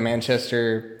had like the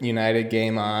Manchester United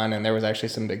game on, and there was actually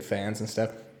some big fans and stuff.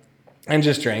 And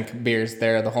just drank beers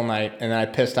there the whole night. And I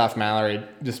pissed off Mallory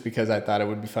just because I thought it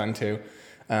would be fun too.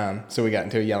 So we got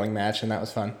into a yelling match, and that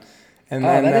was fun. And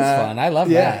then, that is fun. I love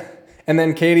that. And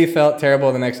then Katie felt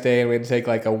terrible the next day, and we had to take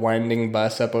like a winding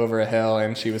bus up over a hill,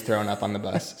 and she was throwing up on the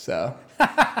bus. So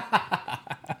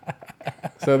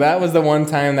that was the one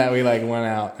time that we like went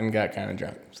out and got kind of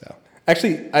drunk. So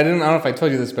actually, I don't know if I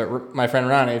told you this, but my friend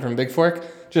Ronnie from Big Fork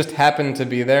just happened to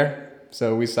be there.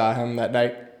 So we saw him that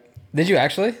night. Did you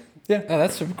actually? Yeah. Oh,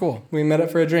 that's super cool. We met up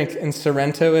for a drink in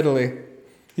Sorrento, Italy.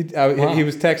 He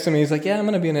was texting me. He's like, yeah, I'm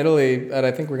going to be in Italy, but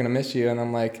I think we're going to miss you. And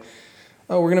I'm like,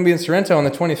 oh, we're going to be in Sorrento on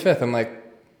the 25th. I'm like,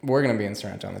 we're going to be in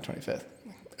Sorrento on the 25th.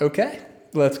 Okay,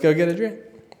 let's go get a drink.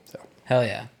 So hell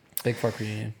yeah. Big Fork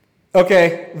reunion.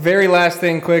 Okay, very last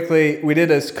thing quickly. We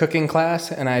did a cooking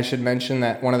class, and I should mention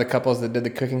that one of the couples that did the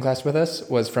cooking class with us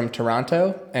was from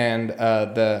Toronto, and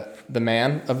the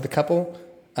man of the couple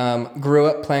grew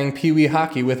up playing Pee-wee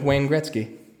hockey with Wayne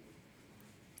Gretzky.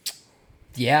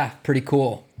 Yeah, pretty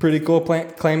cool. Pretty cool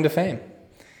claim to fame.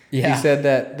 Yeah. He said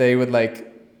that they would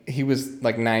he was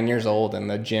like 9 years old, and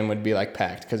the gym would be like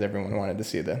packed because everyone wanted to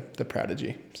see the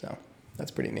prodigy. So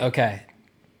that's pretty neat.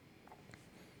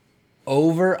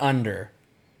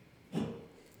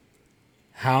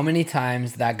 how many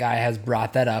times that guy has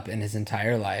brought that up in his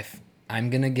entire life.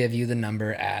 I'm going to give you the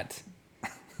number at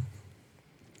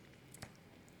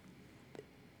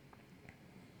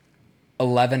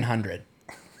 1,100.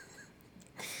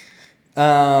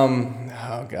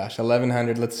 Oh gosh,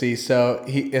 1,100. Let's see. So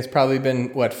it's probably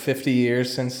been what 50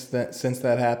 years since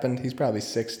that happened. He's probably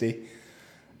 60.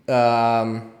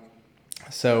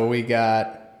 So we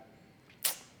got.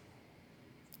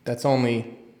 That's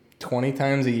only 20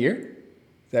 times a year.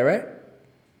 Is that right?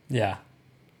 Yeah.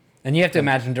 And you have to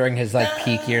imagine during his like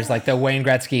peak years, like the Wayne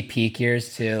Gretzky peak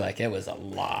years too. Like it was a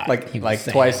lot. Like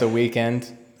twice a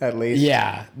weekend at least.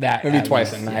 Yeah, that maybe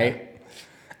twice a night. Yeah.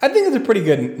 I think it's a pretty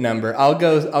good number. I'll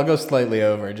go slightly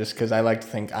over just because I like to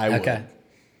think I would. Okay.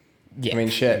 Yeah. I mean,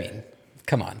 shit. I mean,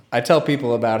 come on. I tell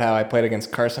people about how I played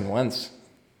against Carson Wentz.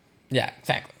 Yeah,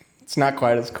 exactly. It's not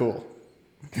quite as cool.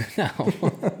 No.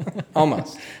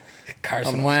 Almost.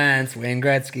 Carson Wentz, Wayne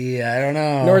Gretzky, I don't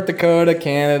know. North Dakota,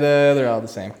 Canada, they're all the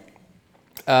same.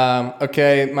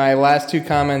 Okay, my last two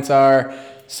comments are,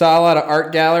 saw a lot of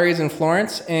art galleries in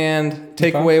Florence, and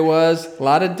takeaway was a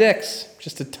lot of dicks.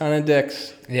 Just a ton of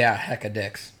dicks. Yeah, heck of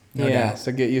dicks. No doubt.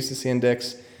 So get used to seeing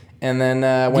dicks. And then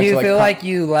do you feel like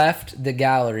you left the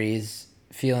galleries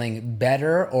feeling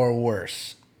better or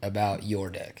worse about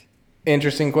your dick?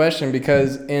 Interesting question,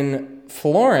 because in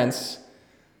Florence,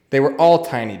 they were all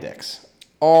tiny dicks.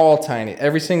 All tiny.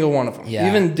 Every single one of them. Yeah.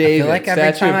 Even David. I feel like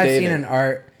every time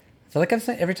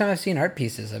I've seen art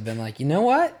pieces, I've been like, you know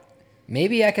what?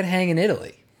 Maybe I could hang in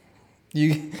Italy.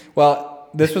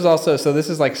 This was also, so this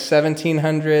is like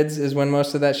 1700s is when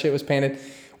most of that shit was painted.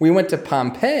 We went to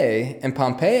Pompeii, and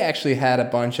Pompeii actually had a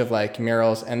bunch of like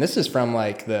murals, and this is from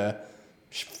like the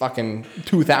fucking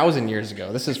 2,000 years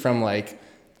ago. This is from like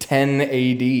 10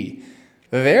 AD.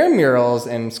 Their murals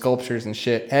and sculptures and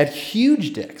shit had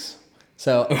huge dicks.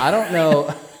 So I don't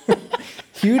know,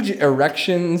 huge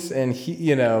erections and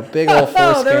big old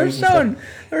foreskins.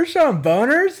 They were showing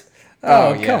boners.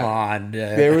 Oh, yeah. Come on,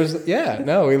 dude.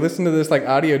 We listened to this like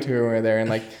audio tour when we were there, and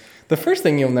like the first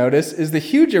thing you'll notice is the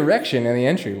huge erection in the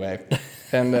entryway.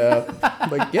 And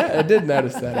I did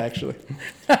notice that actually.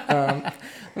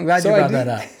 I'm glad you brought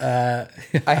that up.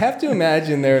 I have to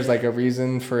imagine there's like a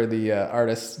reason for the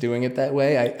artists doing it that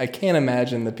way. I can't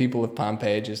imagine the people of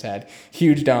Pompeii just had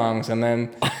huge dongs and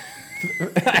then...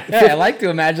 I like to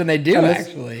imagine they do,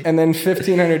 actually. And then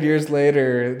 1,500 years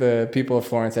later, the people of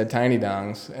Florence had tiny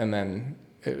dongs, and then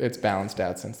it's balanced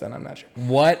out since then. I'm not sure.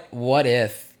 What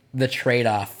if the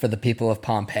trade-off for the people of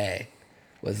Pompeii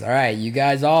was, all right, you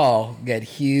guys all get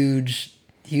huge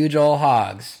old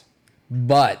hogs,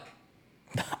 but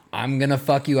I'm going to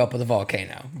fuck you up with a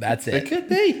volcano. That's it. It could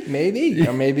be. Maybe.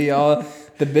 Or maybe all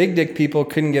the big dick people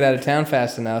couldn't get out of town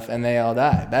fast enough, and they all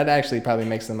died. That actually probably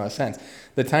makes the most sense.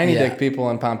 The tiny dick people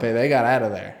in Pompeii, they got out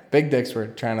of there. Big dicks were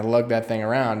trying to lug that thing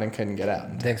around and couldn't get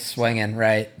out. Dicks swinging,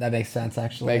 right. That makes sense,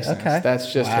 actually. Makes sense.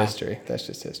 That's just history. That's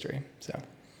just history. So,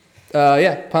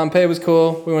 Pompeii was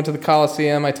cool. We went to the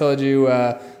Colosseum. I told you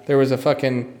there was a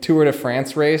fucking Tour de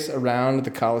France race around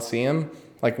the Colosseum,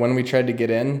 like when we tried to get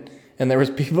in. And there was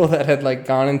people that had like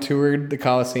gone and toured the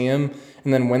Colosseum,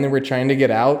 and then when they were trying to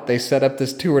get out, they set up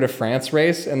this Tour de France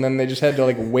race, and then they just had to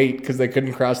like wait because they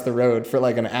couldn't cross the road for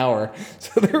like an hour.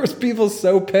 So there was people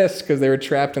so pissed because they were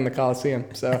trapped in the Colosseum.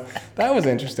 So that was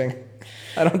interesting.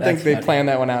 I don't think they planned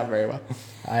that one out very well.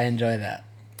 I enjoy that.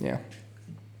 Yeah.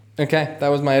 Okay, that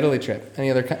was my Italy trip. Any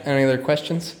other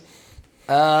questions?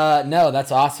 No,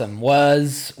 that's awesome.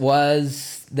 Was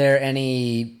there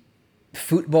any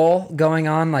football going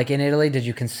on like in Italy? Did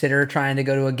you consider trying to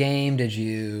go to a game?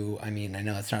 I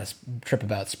know it's not a trip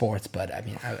about sports, but I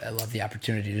mean, I love the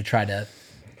opportunity to try to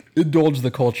indulge the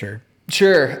culture.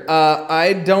 Sure.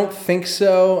 I don't think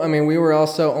so. I mean, we were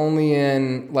also only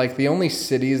in like the only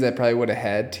cities that probably would have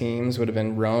had teams would have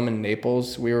been Rome and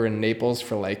Naples. We were in Naples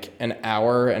for like an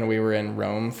hour, and we were in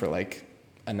Rome for like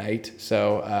a night.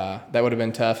 So that would have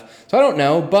been tough. So I don't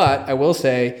know, but I will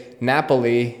say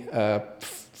Napoli,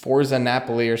 Forza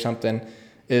Napoli or something,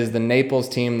 is the Naples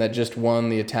team that just won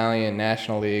the Italian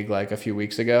National League like a few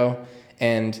weeks ago.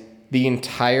 And the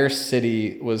entire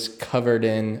city was covered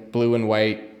in blue and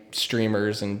white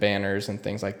streamers and banners and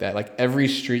things like that. Like every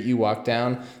street you walk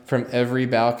down, from every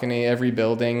balcony, every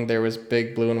building, there was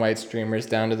big blue and white streamers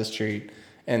down to the street.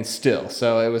 And still,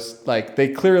 so it was like they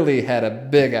clearly had a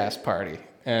big ass party,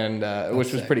 and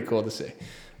which was pretty cool to see.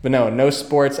 But no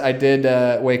sports. I did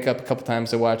wake up a couple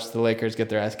times to watch the Lakers get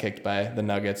their ass kicked by the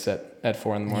Nuggets at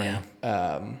 4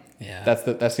 a.m. That's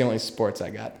the only sports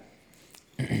I got.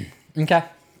 Okay,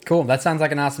 cool. That sounds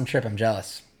like an awesome trip. I'm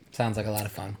jealous. Sounds like a lot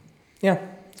of fun. Yeah,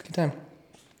 it's a good time.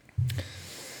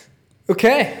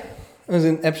 Okay, It was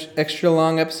an extra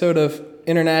long episode of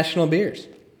International Beers.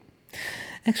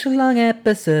 Extra long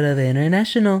episode of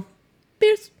International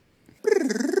Beers.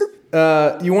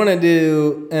 You want to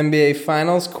do NBA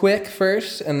Finals quick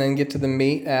first and then get to the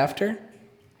meat after?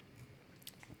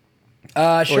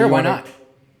 Sure, why not?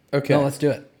 Okay. No, let's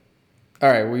do it.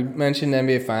 All right, we mentioned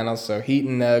NBA Finals, so Heat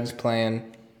and Nugs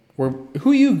playing.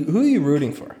 Who are you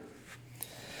rooting for?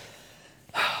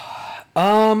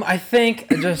 I think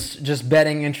just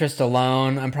betting interest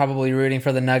alone, I'm probably rooting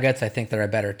for the Nuggets. I think they're a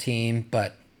better team,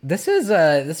 but this is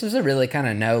a really kind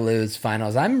of no-lose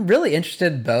finals. I'm really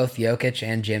interested in both Jokic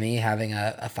and Jimmy having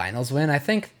a finals win. I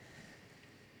think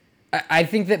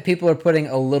that people are putting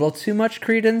a little too much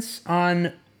credence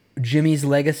on Jimmy's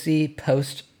legacy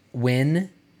post-win.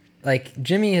 Like,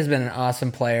 Jimmy has been an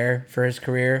awesome player for his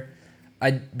career.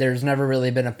 There's never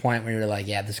really been a point where you're like,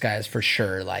 yeah, this guy is for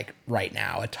sure, like, right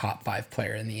now, a top 5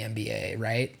 player in the NBA,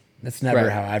 right? That's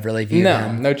never how I've really viewed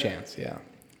him. No chance, yeah.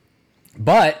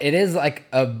 But it is like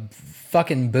a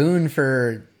fucking boon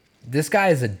for this guy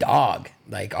is a dog.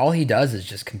 Like, all he does is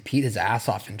just compete his ass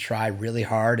off and try really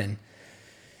hard. And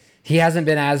he hasn't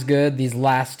been as good these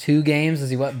last 2 games as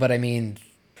he was. But I mean,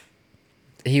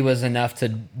 he was enough to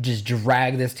just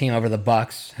drag this team over the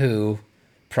Bucks, who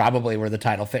probably were the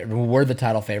title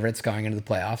favorites going into the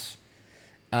playoffs.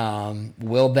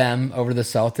 Willed them over the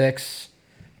Celtics.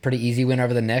 Pretty easy win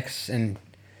over the Knicks. And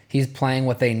he's playing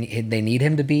what they need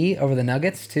him to be over the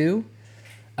Nuggets too.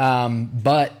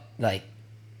 But like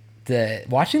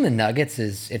watching the Nuggets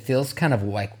it feels kind of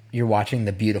like you're watching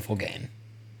the beautiful game.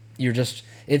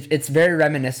 It's very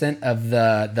reminiscent of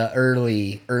the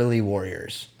early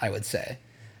Warriors, I would say,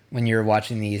 when you're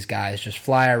watching these guys just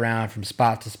fly around from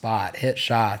spot to spot, hit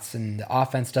shots, and the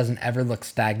offense doesn't ever look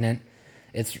stagnant.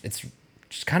 It's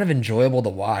just kind of enjoyable to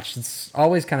watch. It's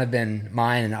always kind of been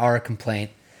mine and our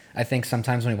complaint, I think,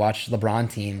 sometimes when we watch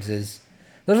LeBron teams, is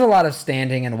there's a lot of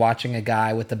standing and watching a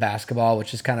guy with the basketball,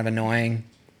 which is kind of annoying.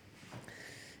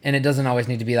 And it doesn't always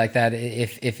need to be like that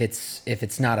if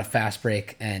it's not a fast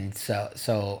break. And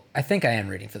so I think I am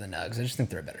rooting for the Nugs. I just think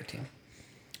they're a better team.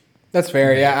 That's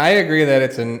fair. Yeah, I agree that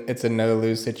it's a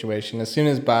no-lose situation. As soon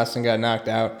as Boston got knocked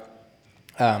out,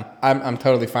 I'm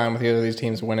totally fine with either of these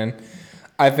teams winning.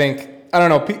 I think, I don't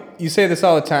know, you say this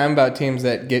all the time about teams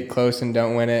that get close and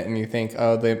don't win it, and you think,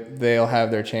 oh, they'll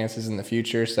have their chances in the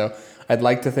future. So I'd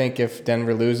like to think if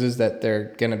Denver loses that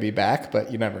they're going to be back, but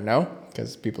you never know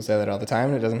because people say that all the time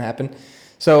and it doesn't happen.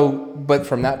 So, but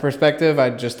from that perspective,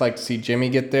 I'd just like to see Jimmy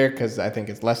get there because I think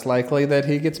it's less likely that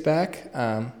he gets back.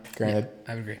 Granted, yeah,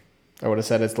 I would agree. I would have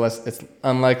said it's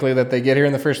unlikely that they get here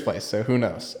in the first place, so who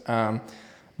knows.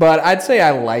 But I'd say I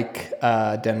like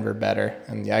Denver better,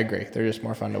 and yeah, I agree. They're just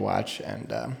more fun to watch,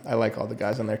 and I like all the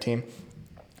guys on their team.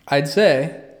 I'd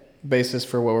say, basis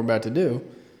for what we're about to do,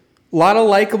 a lot of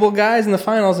likable guys in the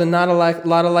finals, and not a lot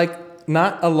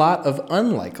of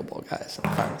unlikable guys in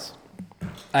the finals.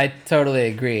 I totally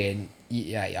agree, and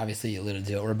yeah, obviously you alluded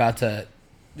to it. We're about to,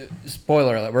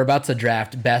 spoiler alert, we're about to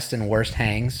draft best and worst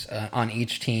hangs on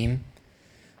each team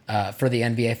for the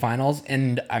NBA Finals,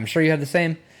 and I'm sure you have the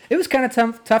same. It was kind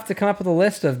of tough to come up with a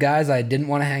list of guys I didn't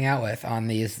want to hang out with on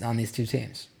these 2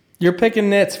 teams. You're picking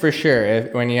nits for sure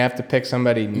when you have to pick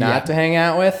somebody not to hang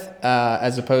out with,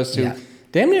 as opposed to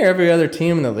damn near every other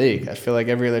team in the league. I feel like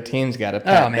every other team's got a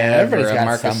Pat Bev or a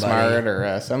Marcus Smart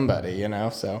or somebody, you know.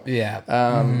 So yeah,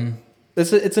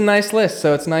 it's a nice list.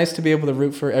 So it's nice to be able to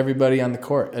root for everybody on the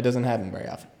court. It doesn't happen very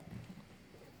often.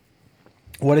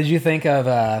 What did you think of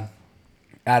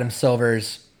Adam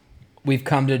Silver's? We've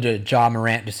come to the Ja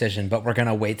Morant decision, but we're going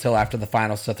to wait till after the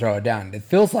finals to throw it down. It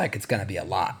feels like it's going to be a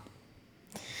lot.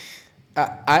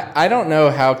 I don't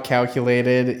know how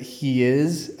calculated he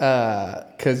is,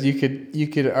 because you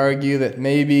could argue that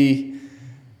maybe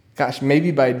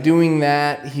by doing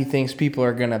that, he thinks people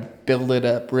are going to build it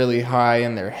up really high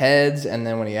in their heads, and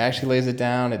then when he actually lays it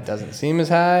down, it doesn't seem as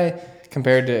high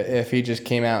compared to if he just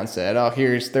came out and said, oh,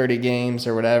 here's 30 games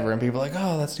or whatever, and people are like,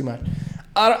 oh, that's too much.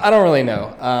 I don't really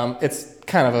know. It's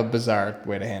kind of a bizarre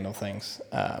way to handle things.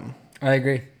 I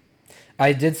agree.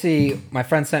 I did see, my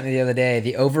friend sent me the other day,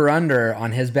 the over-under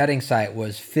on his betting site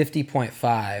was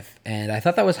 50.5, and I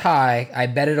thought that was high. I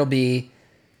bet it'll be,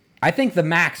 I think the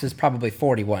max is probably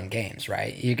 41 games,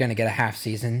 right? You're going to get a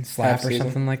half-season slap or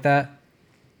something like that?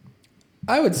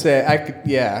 I would say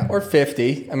or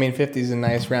 50. I mean, 50 is a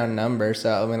nice round number,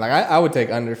 so I mean, like I would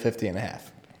take under 50.5.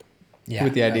 Yeah.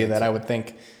 With the idea that I would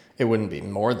think it wouldn't be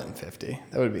more than 50.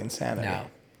 That would be insanity. No.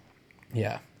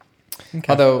 Yeah. Okay.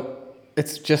 Although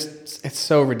it's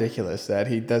so ridiculous that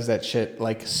he does that shit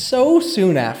like so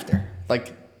soon after.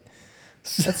 Like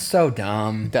that's so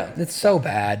dumb. It's so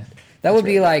bad. That would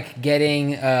be like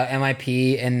getting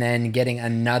MIP and then getting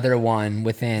another one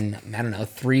within, I don't know,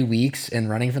 3 weeks and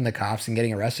running from the cops and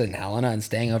getting arrested in Helena and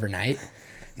staying overnight.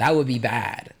 That would be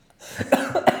bad.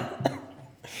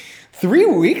 3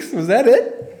 weeks? Was that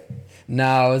it?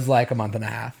 No, it was like a month and a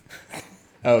half.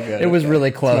 Oh, good. It was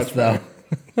really close, though.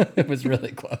 It was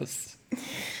really close.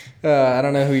 I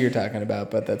don't know who you're talking about,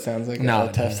 but that sounds like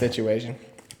a tough situation.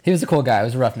 He was a cool guy. It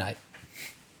was a rough night.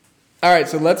 All right,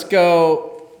 so let's go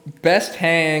best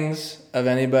hangs of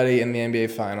anybody in the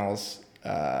NBA Finals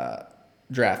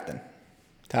drafting.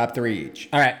 Top 3 each.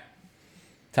 All right.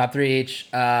 Top 3 each.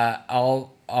 We're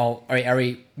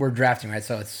drafting, right?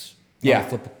 So it's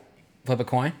flip a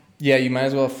coin? Yeah, you might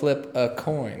as well flip a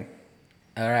coin.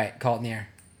 All right, call it in the air.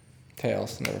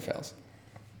 Tails, never fails.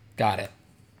 Got it.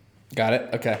 Got it?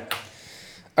 Okay.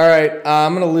 All right,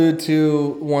 I'm going to allude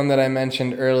to one that I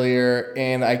mentioned earlier,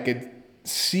 and I could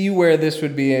see where this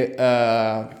would be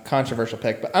a controversial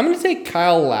pick, but I'm going to take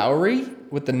Kyle Lowry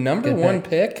with the number 1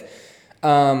 pick.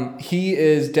 He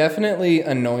is definitely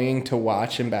annoying to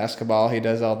watch in basketball. He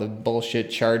does all the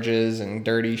bullshit charges and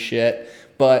dirty shit,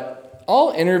 but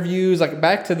all interviews, like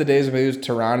back to the days when he was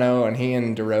Toronto and he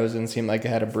and DeRozan seemed like they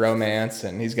had a bromance,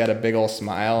 and he's got a big old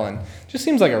smile and just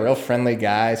seems like a real friendly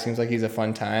guy. Seems like he's a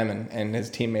fun time, and his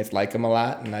teammates like him a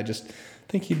lot, and I just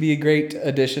think he'd be a great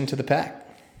addition to the pack.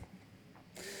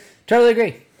 Totally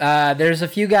agree. There's a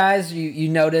few guys you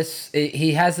notice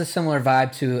he has a similar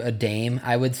vibe to a Dame,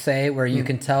 I would say, where you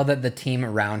can tell that the team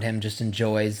around him just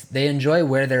enjoy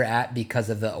where they're at because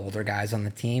of the older guys on the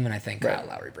team, and I think Kyle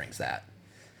Lowry brings that.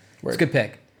 It's a good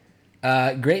pick.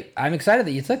 Great. I'm excited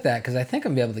that you took that because I think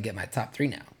I'm gonna be able to get my top 3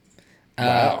 now.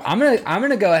 Wow. I'm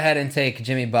gonna go ahead and take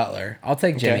Jimmy Butler. I'll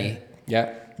take Jimmy.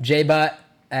 Yeah. J Butt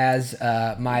as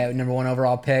my number 1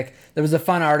 overall pick. There was a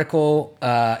fun article.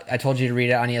 I told you to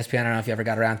read it on ESPN. I don't know if you ever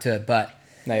got around to it, but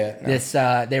not yet,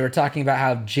 no. They were talking about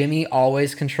how Jimmy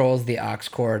always controls the aux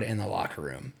cord in the locker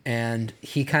room, and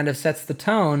he kind of sets the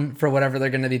tone for whatever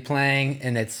they're going to be playing.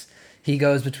 And he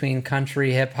goes between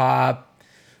country, hip hop,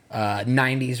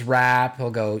 90s rap.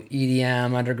 He'll go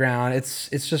EDM, underground. It's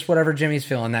just whatever Jimmy's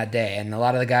feeling that day. And a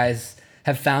lot of the guys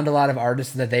have found a lot of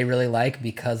artists that they really like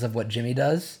because of what Jimmy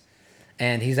does.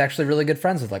 And he's actually really good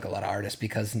friends with like a lot of artists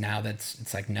because now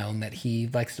it's like known that he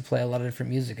likes to play a lot of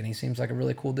different music, and he seems like a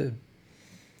really cool dude.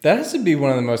 That has to be one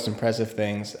of the most impressive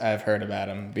things I've heard about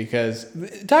him, because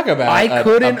talk about I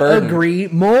couldn't agree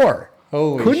more.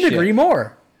 Holy couldn't shit. agree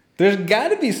more. There's got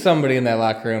to be somebody in that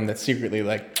locker room that's secretly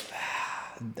like,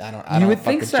 I don't. You would fuck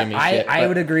think with so. Jimmy shit, I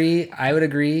would agree.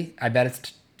 I bet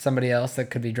it's somebody else that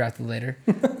could be drafted later.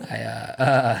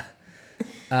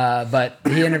 But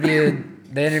they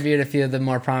interviewed a few of the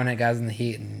more prominent guys in the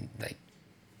Heat, and like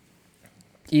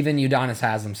even Udonis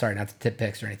Haslem. Sorry, not to tip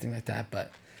picks or anything like that,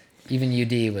 but even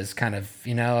UD was kind of,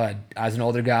 I was an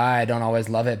older guy. I don't always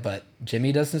love it, but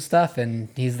Jimmy does some stuff, and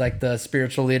he's like the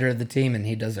spiritual leader of the team, and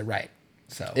he does it right.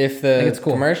 So if the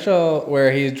commercial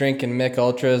where he's drinking Mick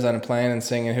Ultras on a plane and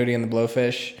singing Hootie and the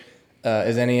Blowfish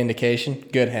is any indication,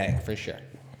 good hang for sure.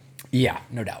 Yeah,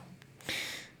 no doubt.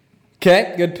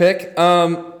 Okay, good pick.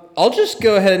 I'll just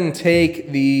go ahead and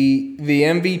take the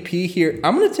MVP here.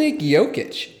 I'm going to take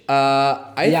Jokic.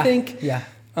 I think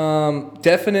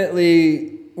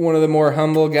definitely one of the more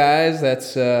humble guys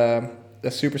that's a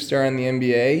superstar in the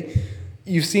NBA.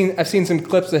 I've seen some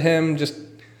clips of him just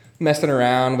messing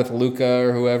around with Luka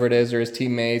or whoever it is or his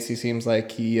teammates. He seems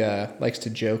like he likes to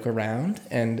joke around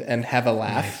and have a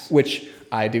laugh, which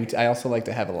I do. I also like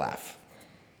to have a laugh.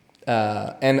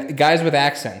 And guys with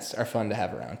accents are fun to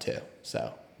have around too.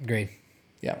 So agreed.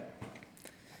 Yeah.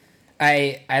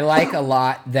 I like a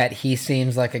lot that he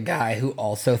seems like a guy who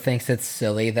also thinks it's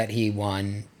silly that he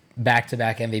won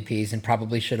back-to-back MVPs and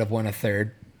probably should have won a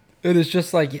third. It is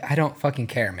just like, I don't fucking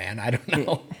care, man. I don't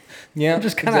know. Yeah, I'm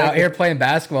just kind of out here playing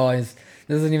basketball. This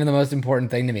isn't even the most important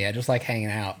thing to me. I just like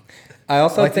hanging out. I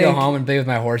like to go home and be with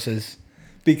my horses.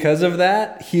 Because of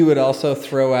that, he would also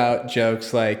throw out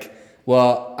jokes like,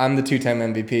 well, I'm the 2-time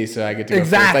MVP, so I get to go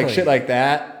first. Like shit like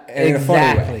that. In a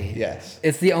funny way. Yes.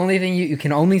 It's the only thing you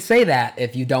can only say that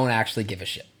if you don't actually give a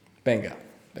shit. Bingo.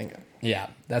 Yeah,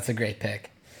 that's a great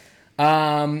pick.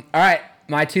 All right,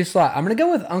 my 2 slot. I'm going to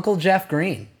go with Uncle Jeff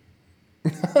Green.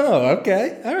 Oh,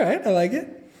 okay. All right, I like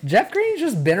it. Jeff Green's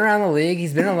just been around the league.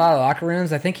 He's been in a lot of locker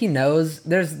rooms. I think he knows.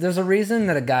 There's a reason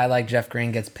that a guy like Jeff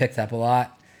Green gets picked up a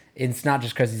lot. It's not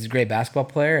just because he's a great basketball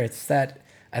player. It's that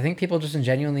I think people just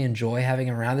genuinely enjoy having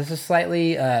him around. This is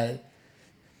slightly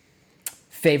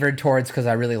favored towards because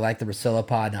I really like the Russillo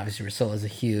pod, and obviously Russillo's a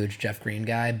huge Jeff Green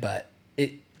guy, but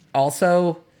it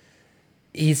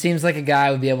he seems like a guy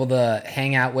I would be able to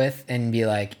hang out with and be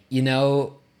like,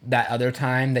 that other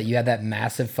time that you had that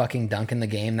massive fucking dunk in the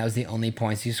game, that was the only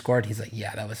points you scored. He's like,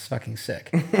 yeah, that was fucking sick.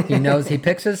 He knows, he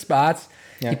picks his spots.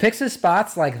 Yeah. He picks his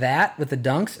spots like that with the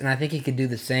dunks, and I think he could do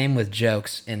the same with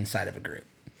jokes inside of a group.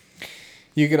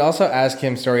 You could also ask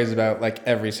him stories about like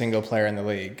every single player in the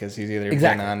league because he's either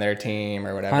been on their team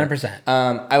or whatever. 100%.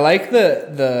 I like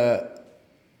the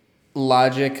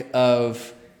logic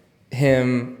of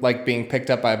him like being picked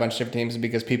up by a bunch of different teams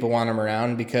because people want him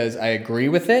around, because I agree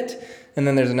with it. And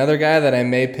then there's another guy that I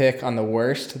may pick on the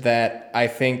worst that I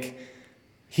think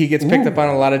he gets picked up on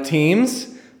a lot of teams,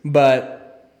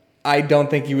 but I don't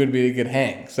think he would be a good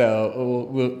hang. So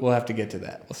we'll have to get to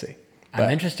that. We'll see. But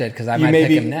I'm interested because I might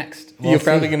pick him next. You're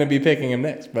probably going to be picking him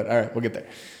next, but all right, we'll get there.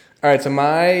 All right, so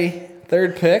my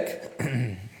third pick,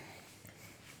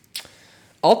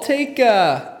 I'll take.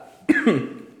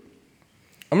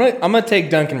 I'm gonna take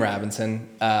Duncan Robinson.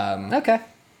 Okay,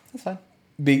 that's fine.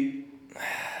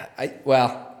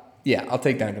 I'll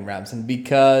take Duncan Robinson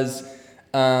because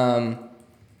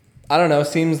I don't know.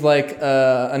 Seems like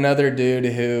another dude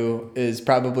who is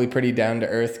probably pretty down to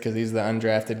earth because he's the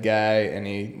undrafted guy and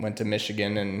he went to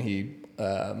Michigan and he.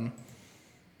 I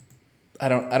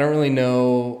don't really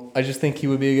know. I just think he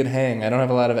would be a good hang. I don't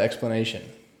have a lot of explanation.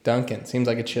 Duncan seems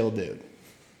like a chill dude.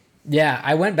 Yeah,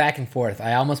 I went back and forth.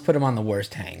 I almost put him on the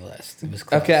worst hang list. It was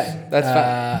close. Okay, that's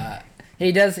fine.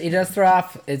 He does throw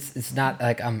off. It's not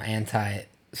like I'm anti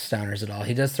stoners at all.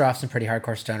 He does throw off some pretty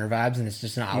hardcore stoner vibes, and it's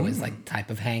just not always like type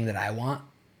of hang that I want.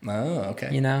 Oh,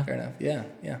 okay. You know? Fair enough. Yeah.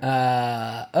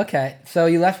 Okay. So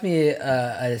you left me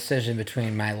a decision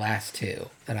between my last two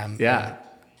that I'm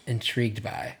intrigued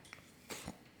by.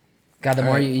 God, the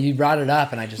more you brought it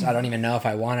up, and I don't even know if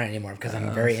I want it anymore because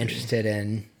I'm very interested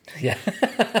in. Yeah.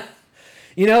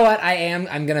 You know what?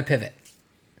 I'm gonna pivot,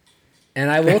 and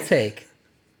I will take.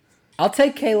 I'll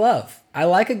take K-Love. I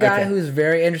like a guy who's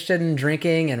very interested in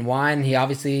drinking and wine. He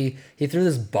threw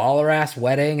this baller-ass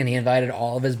wedding, and he invited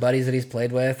all of his buddies that he's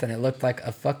played with, and it looked like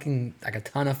a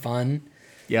ton of fun.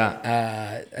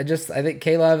 Yeah. I think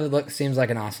K-Love seems like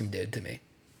an awesome dude to me.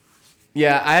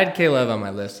 Yeah, I had K-Love on my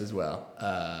list as well.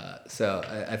 So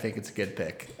I think it's a good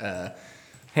pick.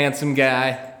 Handsome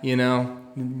guy, you know,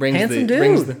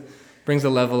 brings the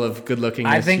level of good-lookingness.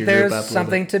 I think there's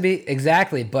something to be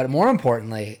exactly, but more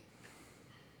importantly,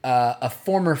 a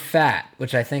former fat,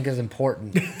 which I think is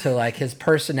important to like his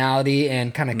personality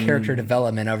and kind of character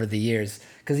development over the years,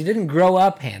 because he didn't grow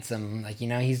up handsome. Like, you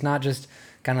know, he's not just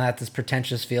kind of got this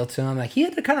pretentious feel to him. Like, he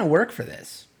had to kind of work for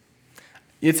this.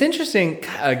 It's interesting.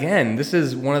 Again, this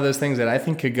is one of those things that I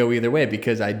think could go either way,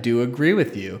 because I do agree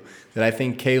with you that I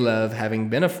think K-Love, having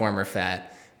been a former fat,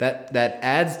 that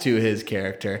adds to his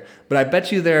character. But I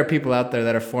bet you there are people out there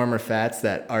that are former fats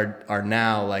that are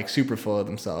now like super full of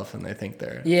themselves and they think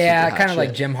they're kind of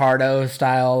like Jim Hardo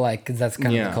style, like, cause that's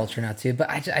kind of the culture now too. But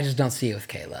I just don't see it with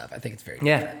K-Love. I think it's very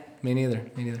different. Me neither.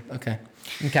 Okay,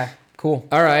 cool.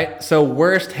 All right, so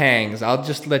worst hangs. I'll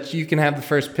just let you can have the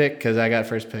first pick because I got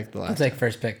first pick the last. I'll take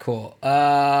first pick. Cool.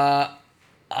 I'm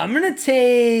gonna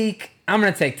take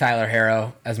Tyler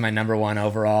Herro as my number one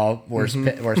overall worst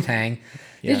hang.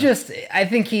 Yeah. I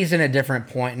think he's in a different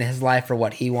point in his life for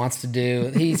what he wants to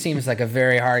do. He seems like a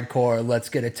very hardcore, let's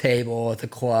get a table at the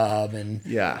club and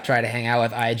try to hang out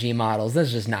with IG models. This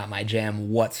is just not my jam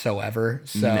whatsoever.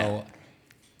 So,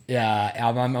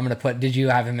 I'm going to put, did you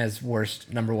have him as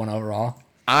worst number one overall?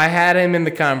 I had him in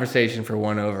the conversation for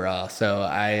one overall. So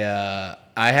I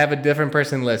have a different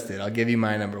person listed. I'll give you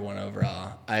my number one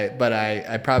overall. But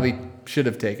I probably should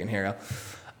have taken Hero.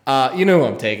 You know who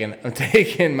I'm taking? I'm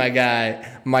taking my guy,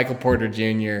 Michael Porter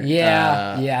Jr.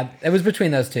 Yeah. It was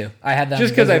between those two. I had them.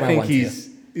 Just because I think he's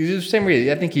the same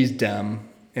reason. I think he's dumb,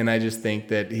 and I just think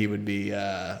that he would be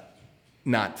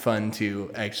not fun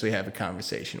to actually have a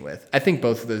conversation with. I think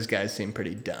both of those guys seem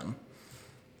pretty dumb.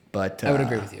 But I would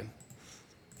agree with you.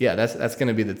 Yeah, that's going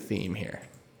to be the theme here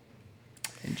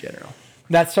in general.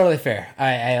 That's totally fair.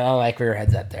 I like where your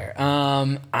head's at there.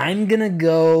 I'm going to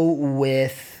go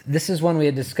with... This is one we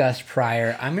had discussed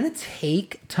prior. I'm going to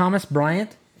take Thomas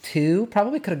Bryant, 2.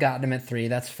 Probably could have gotten him at 3.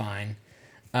 That's fine.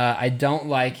 I don't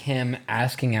like him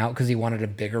asking out because he wanted a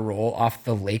bigger role off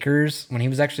the Lakers when he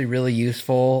was actually really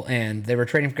useful, and they were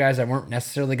trading for guys that weren't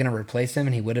necessarily going to replace him,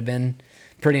 and he would have been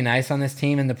pretty nice on this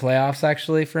team in the playoffs,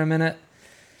 actually, for a minute.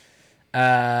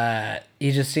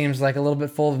 He just seems like a little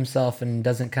bit full of himself and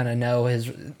doesn't kind of know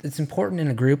it's important in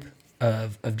a group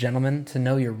of gentlemen to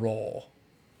know your role.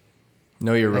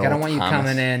 Know your role. I don't want you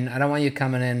coming in. I don't want you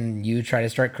coming in and you try to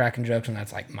start cracking jokes and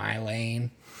that's like my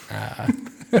lane.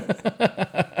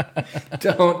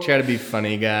 Don't try to be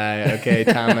funny guy, okay,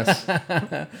 Thomas?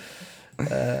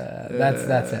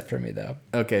 That's it for me though.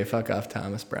 Okay, fuck off,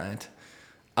 Thomas Bryant.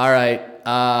 All right.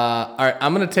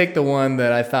 I'm gonna take the one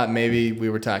that I thought maybe we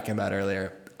were talking about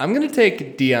earlier. I'm gonna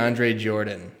take DeAndre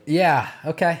Jordan. Yeah.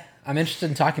 Okay. I'm interested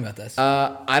in talking about this.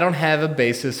 I don't have a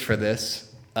basis for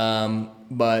this,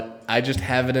 but I just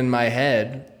have it in my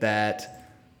head that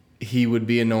he would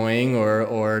be annoying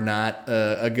or not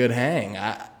a good hang.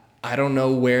 I don't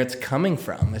know where it's coming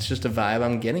from. It's just a vibe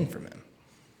I'm getting from him.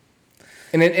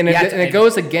 And it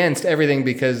goes against everything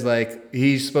because like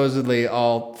he's supposedly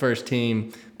all first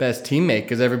team best teammate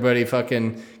because everybody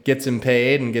fucking gets him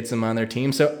paid and gets him on their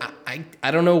team. So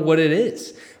I don't know what it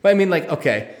is. But I mean, like,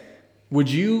 okay,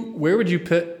 where would you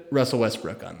put Russell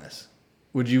Westbrook on this?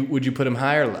 Would you put him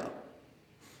high or low?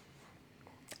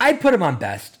 I'd put him on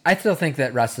best. I still think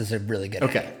that Russ is a really good.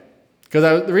 Okay,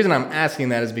 because the reason I'm asking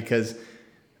that is because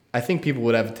I think people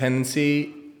would have a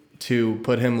tendency to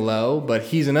put him low, but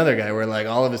he's another guy where like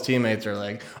all of his teammates are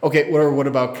like, okay, what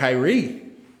about Kyrie?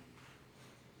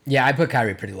 Yeah, I put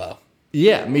Kyrie pretty low.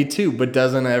 Yeah, me too. But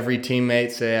doesn't every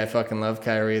teammate say, I fucking love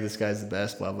Kyrie, this guy's the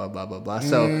best, blah, blah, blah, blah, blah.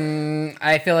 So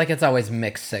I feel like it's always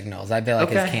mixed signals. I feel like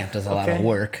his camp does a lot of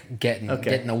work getting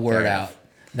the word out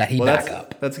that he back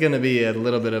up. That's going to be a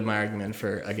little bit of my argument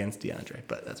against DeAndre,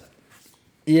 but that's fine.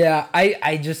 Yeah,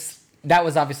 I just... That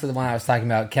was obviously the one I was talking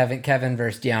about. Kevin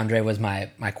versus DeAndre was my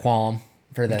qualm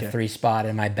for the 3 spot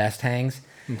in my best hangs.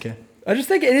 Okay. I just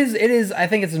think it is. I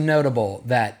think it's notable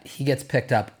that he gets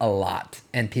picked up a lot,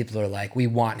 and people are like, "We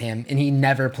want him," and he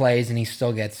never plays, and he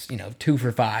still gets 2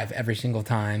 for 5 every single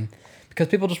time because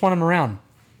people just want him around,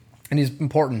 and he's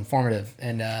important, formative,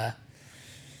 and.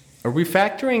 Are we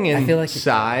factoring in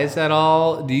size at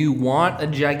all? Do you want a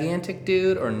gigantic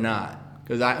dude or not?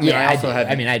 Because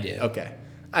I do. Okay.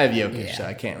 I have Jokic, so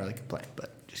I can't really complain,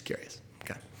 but just curious.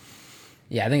 Okay.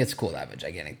 Yeah, I think it's cool to have a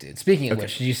gigantic dude. Speaking of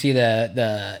which, did you see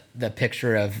the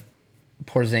picture of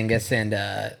Porzingis and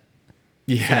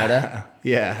Sonoda?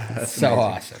 Yeah. That's so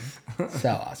amazing. Awesome. So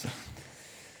awesome.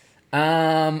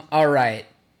 All right.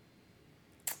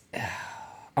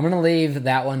 I'm going to leave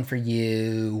that one for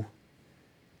you.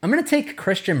 I'm going to take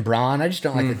Christian Braun. I just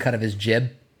don't like the cut of his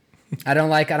jib. I don't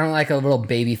like a little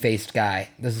baby-faced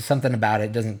guy. There's something about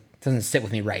it doesn't sit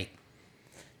with me right.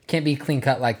 Can't be clean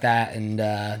cut like that, and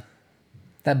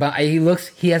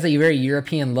he has a very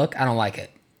European look. I don't like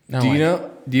it. Do you know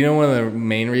one of the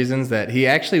main reasons that he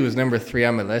actually was number 3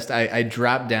 on my list? I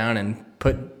dropped down and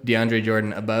put DeAndre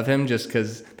Jordan above him just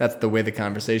because that's the way the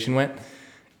conversation went.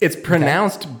 It's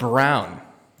pronounced Brown.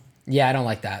 Yeah, I don't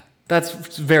like that.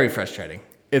 That's very frustrating.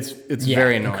 It's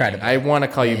very annoying. Incredible. I want to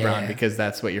call you Brown because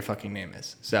that's what your fucking name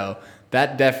is. So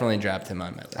that definitely dropped him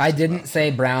on my list. I didn't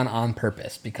say Brown on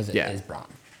purpose because it is Brown.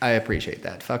 I appreciate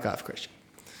that. Fuck off, Christian.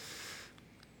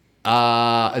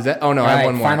 Is that? Oh no, I have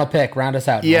one more. Final pick. Round us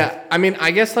out. Yeah, I mean,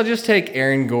 I guess I'll just take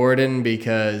Aaron Gordon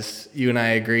because you and I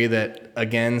agree that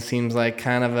again seems like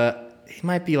kind of he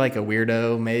might be like a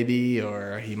weirdo maybe,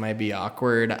 or he might be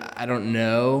awkward. I don't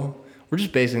know. We're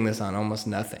just basing this on almost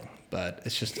nothing, but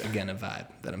it's just again a vibe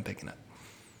that I'm picking up.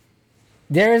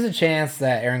 There is a chance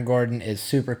that Aaron Gordon is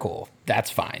super cool. That's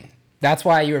fine. That's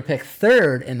why you were picked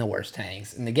 3rd in the worst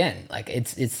hangs. And again, like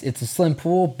it's a slim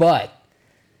pool, but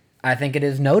I think it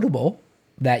is notable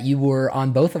that you were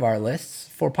on both of our lists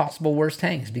for possible worst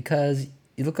hangs because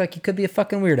you look like you could be a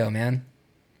fucking weirdo, man.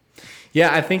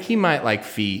 Yeah, I think he might like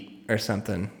feet or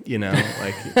something,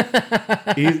 like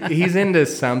he's into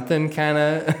something kind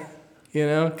of,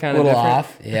 kind of a little different.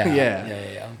 Off. Yeah.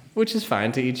 Yeah. Which is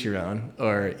fine, to each your own,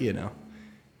 or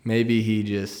maybe he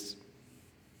just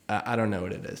I don't know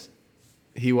what it is.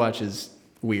 He watches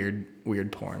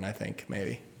weird porn, I think,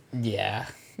 maybe. Yeah,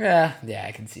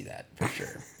 I can see that for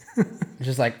sure.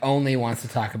 Just like only wants to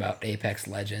talk about Apex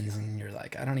Legends, and you're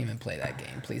like, I don't even play that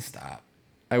game. Please stop.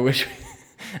 I wish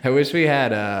we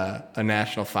had a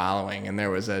national following, and there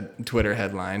was a Twitter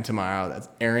headline tomorrow that's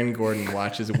Aaron Gordon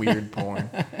watches weird porn.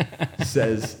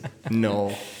 Says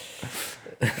Knoll.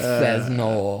 Says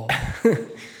Knoll.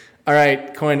 All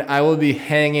right, Coyne, I will be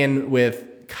hanging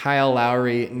with Kyle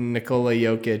Lowry, Nikola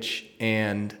Jokic,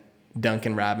 and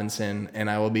Duncan Robinson, and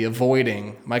I will be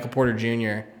avoiding Michael Porter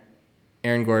Jr.,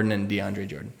 Aaron Gordon, and DeAndre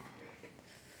Jordan.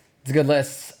 It's a good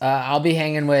list. I'll be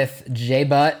hanging with Jay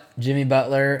Butt, Jimmy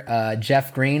Butler,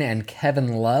 Jeff Green, and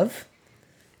Kevin Love.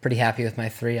 Pretty happy with my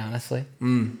 3, honestly.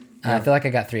 I feel like I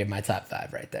got 3 of my top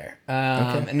 5 right there.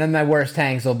 Okay. And then my worst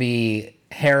hangs will be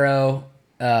Harrow,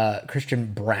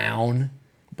 Christian Braun,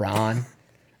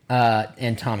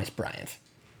 and Thomas Bryant.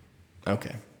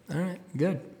 Okay. All right.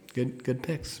 Good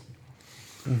picks.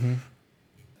 Mm-hmm.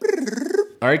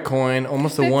 All right, Coyne.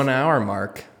 Almost the 1 hour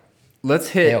mark. Let's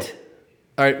hit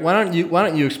All right, why don't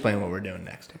you explain what we're doing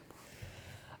next?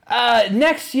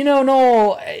 Next,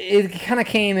 Knoll, it kind of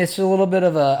came, it's a little bit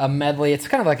of a medley. It's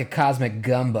kind of like a cosmic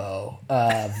gumbo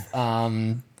of,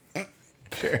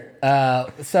 Sure.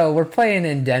 So we're playing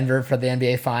in Denver for the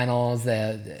NBA Finals.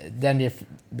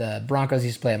 The Broncos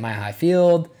used to play at Mile High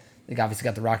Field. They obviously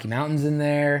got the Rocky Mountains in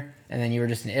there. And then you were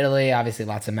just in Italy. Obviously,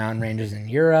 lots of mountain ranges in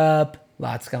Europe.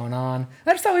 Lots going on.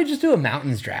 I just thought we'd just do a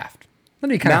mountains draft.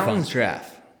 That'd be kind of fun. Mountains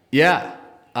draft. Yeah.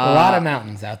 A lot of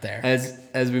mountains out there.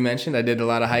 As we mentioned, I did a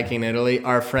lot of hiking in Italy.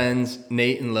 Our friends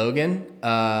Nate and Logan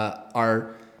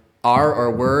are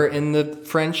or were in the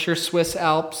French or Swiss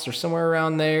Alps or somewhere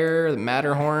around there. The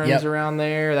Matterhorn's around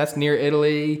there. That's near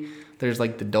Italy. There's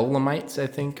like the Dolomites, I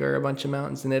think, are a bunch of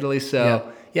mountains in Italy.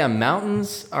 So yeah,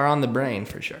 mountains are on the brain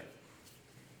for sure.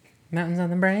 Mountains on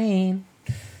the brain.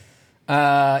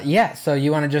 So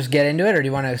you want to just get into it, or do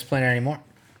you want to explain it anymore?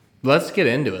 Let's get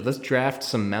into it. Let's draft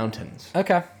some mountains.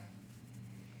 Okay.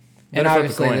 And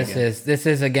obviously this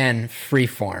is again free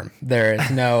form. There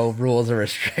is no rules or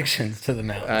restrictions to the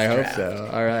mountains. I hope so.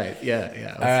 All right.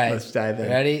 Yeah. Let's dive in.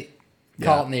 Ready? Yeah.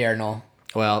 Call it in the air, Knoll.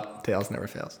 Well, tails never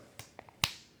fails.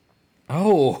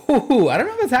 Oh, I don't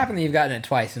know if it's happened that you've gotten it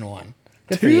twice in one.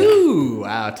 Good for you. Ooh,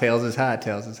 wow, tails is hot.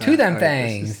 To them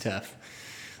things. This is tough.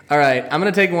 All right, I'm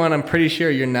going to take one I'm pretty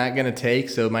sure you're not going to take,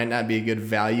 so it might not be a good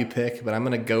value pick, but I'm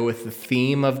going to go with the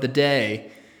theme of the day,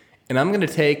 and I'm going to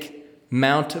take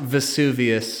Mount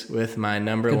Vesuvius with my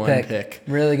number one pick.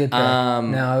 Really good pick.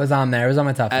 No, it was on there. It was on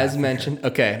my top five. As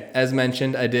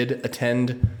mentioned, I did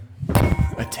attend,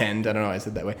 I don't know why I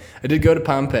said that way. I did go to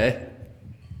Pompeii.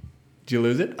 Did you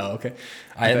lose it? Oh, okay.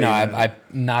 I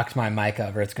knocked my mic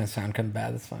over. It's going to sound kind of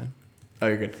bad. That's fine. Oh,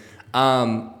 you're good.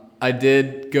 I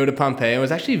did go to Pompeii. It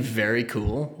was actually very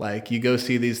cool. Like, you go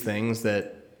see these things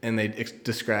and they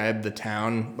describe the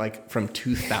town like from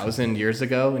 2,000 years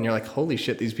ago, and you're like, holy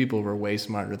shit, these people were way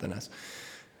smarter than us.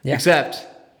 Yeah. Except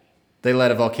they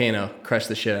let a volcano crush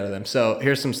the shit out of them. So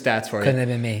here's some stats for you. Couldn't have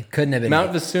been me.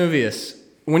 Mount Vesuvius.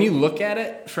 When you look at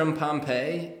it from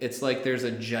Pompeii, it's like there's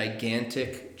a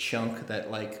gigantic chunk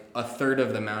that like a third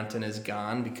of the mountain is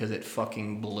gone because it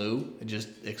fucking blew. It just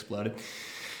exploded.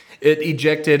 It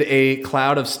ejected a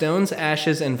cloud of stones,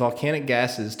 ashes, and volcanic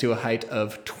gases to a height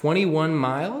of 21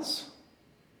 miles.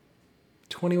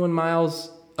 21 miles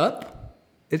up,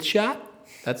 it shot.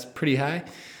 That's pretty high.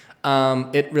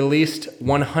 It released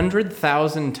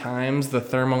 100,000 times the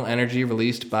thermal energy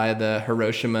released by the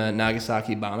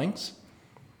Hiroshima-Nagasaki bombings.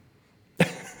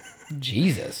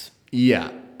 Jesus. Yeah.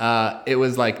 It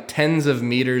was like tens of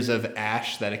meters of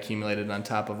ash that accumulated on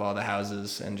top of all the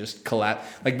houses and just collapsed.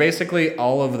 Like basically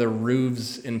all of the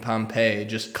roofs in Pompeii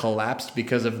just collapsed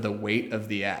because of the weight of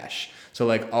the ash. So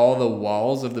like all the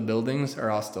walls of the buildings are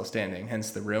all still standing,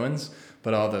 hence the ruins,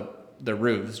 but all the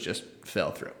roofs just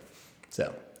fell through.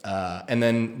 So, and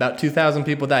then about 2,000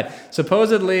 people died.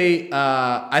 Supposedly,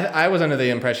 I was under the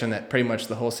impression that pretty much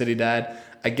the whole city died.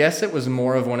 I guess it was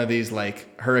more of one of these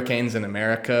like hurricanes in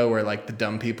America where like the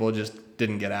dumb people just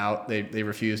didn't get out. They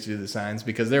refused to do the signs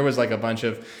because there was like a bunch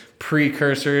of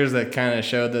precursors that kind of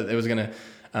showed that it was going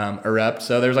to erupt.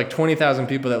 So there was like 20,000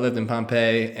 people that lived in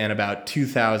Pompeii and about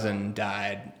 2,000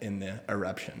 died in the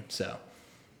eruption. So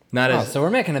so we're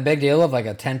making a big deal of like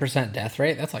a 10% death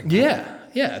rate. That's like yeah,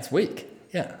 it's weak.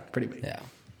 Yeah, pretty weak. Yeah.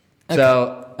 Okay.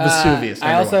 So Vesuvius.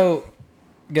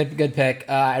 Good pick.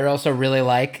 I also really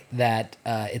like that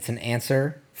it's an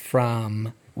answer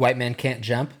from White Men Can't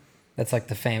Jump. That's like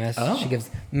the famous. Oh. She gives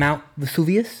Mount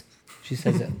Vesuvius. She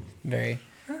says it very.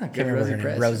 Good Rosie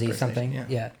Perez. Rosie something.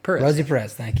 Yeah. Perez. Rosie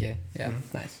Perez. Thank you. Yeah.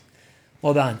 Nice.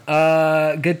 Well done.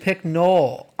 Good pick,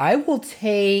 Knoll. I will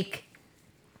take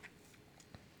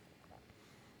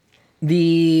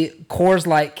the Coors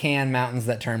Light can Mountains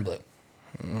That Turn Blue.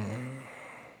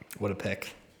 What a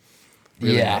pick.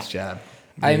 Really nice job.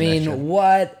 Really nice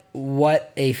job.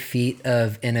 What a feat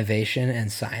of innovation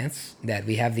and science that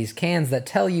we have these cans that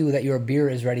tell you that your beer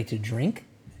is ready to drink.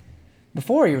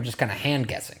 Before, you were just kind of hand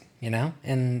guessing,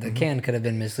 and the can could have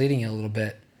been misleading you a little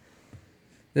bit.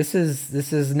 This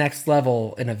is next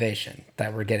level innovation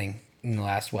that we're getting in the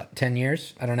last 10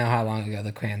 years? I don't know how long ago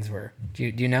the cans were. Do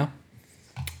you know?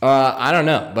 I don't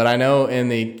know, but I know in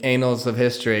the annals of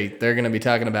history, they're going to be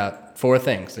talking about 4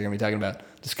 things. They're going to be talking about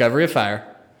discovery of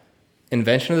fire,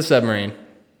 invention of the submarine,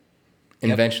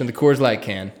 invention of the Coors Light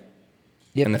can,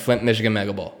 and the Flint, Michigan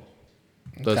Mega Bowl.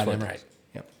 Those 4 things. Right.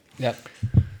 Yep.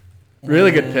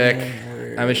 Really good pick.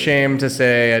 I'm ashamed to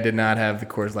say I did not have the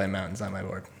Coors Light Mountains on my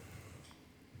board.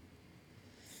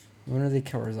 When are the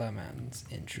Coors Light Mountains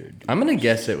introduced? I'm going to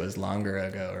guess it was longer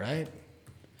ago, right?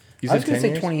 I was going to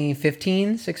say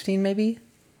 2015, 16 maybe.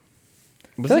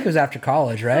 I feel like it was after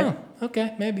college, right? Oh,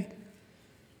 okay, maybe.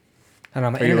 I don't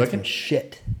know. My Are you internet's looking? been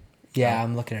shit. Yeah,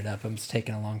 I'm looking it up. It's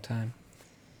taking a long time.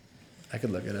 I could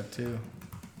look it up too.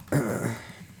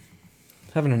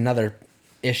 Having another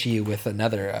issue with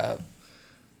another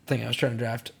thing I was trying to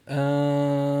draft.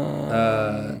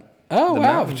 Oh, wow.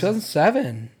 Mountains.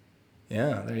 2007.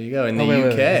 Yeah, there you go. In the wait,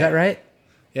 UK. wait. Is that right?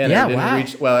 Yeah, Yeah, it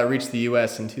didn't wow. it reached the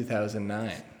US in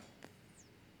 2009.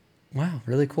 Wow,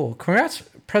 really cool. Congrats,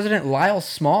 President Lyle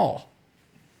Small.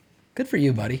 Good for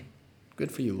you, buddy. Good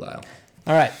for you, Lyle.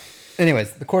 All right.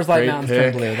 Anyways, the Coors Light Great Mountains pick.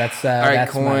 turn blue. That's right, my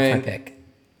Coyne. pick.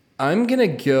 I'm going to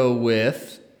go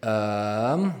with,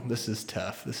 this is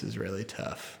tough. This is really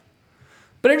tough.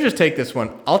 But I just take this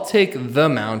one. I'll take The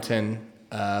Mountain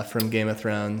from Game of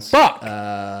Thrones. Fuck!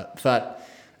 Thought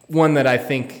one that I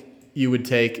think you would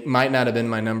take might not have been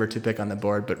my number 2 pick on the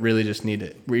board, but really just need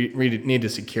to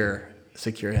secure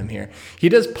him here. He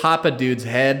does pop a dude's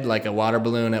head like a water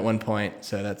balloon at one point,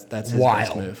 so that's his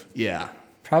best move. Yeah.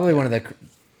 Probably one of the,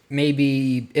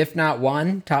 maybe, if not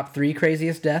one, top 3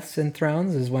 craziest deaths in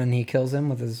Thrones is when he kills him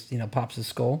with his, pops his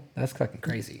skull. That's fucking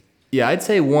crazy. Yeah, I'd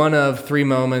say one of 3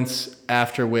 moments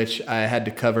after which I had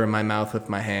to cover my mouth with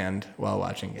my hand while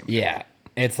watching it. Yeah.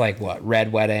 It's like what?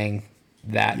 Red Wedding,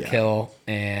 that kill,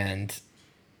 and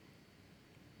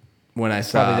when I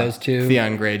saw probably those 2.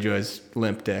 Theon Greyjoy's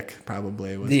limp dick,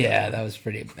 probably was. That was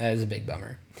a big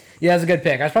bummer. Yeah, it's a good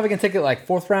pick. I was probably gonna take it like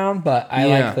 4th round, but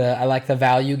I like the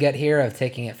value you get here of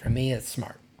taking it from me. It's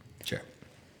smart. Sure.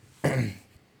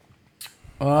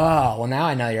 Oh, well, now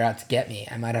I know you're out to get me.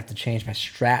 I might have to change my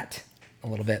strat a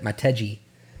little bit, my Teji.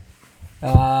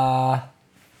 No,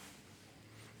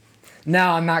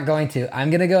 I'm not going to. I'm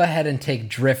going to go ahead and take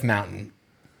Drift Mountain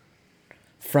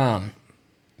from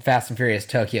Fast and Furious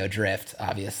Tokyo Drift,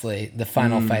 obviously. The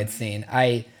final fight scene.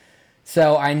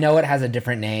 So I know it has a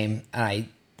different name. I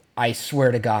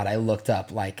swear to God, I looked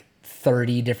up like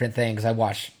 30 different things. I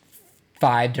watched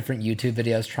 5 different YouTube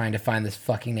videos trying to find this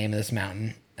fucking name of this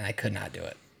mountain, and I could not do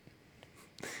it.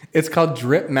 It's called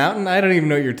Drip Mountain? I don't even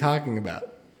know what you're talking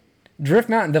about. Drift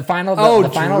Mountain, the final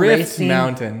Drift race scene.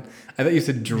 Mountain. I thought you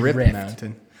said Drip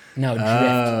Mountain. No,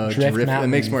 Drift Mountain. That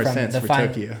makes more sense for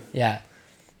Tokyo. Yeah.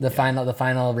 The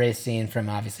final race scene from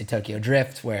obviously Tokyo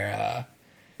Drift where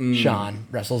Sean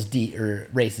races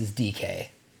DK.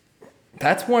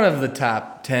 That's one of the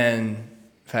top 10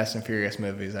 Fast and Furious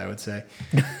movies, I would say.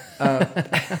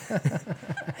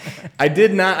 I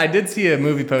did see a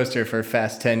movie poster for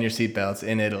Fasten Your Seatbelts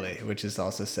in Italy, which is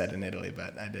also set in Italy,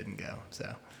 but I didn't go.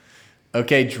 So,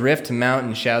 okay, Drift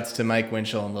Mountain. Shouts to Mike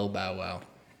Winchell and Lil Bow Wow.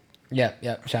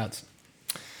 Yep, shouts.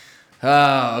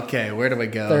 Oh, okay. Where do I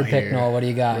go? Third here? pick, Noel. What do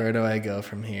you got? Where do I go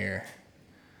from here?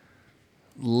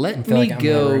 Let me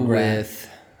go with.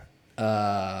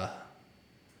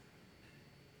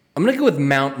 I'm gonna go with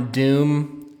Mount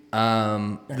Doom.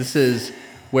 This is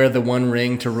where the One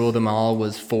Ring to rule them all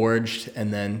was forged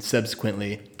and then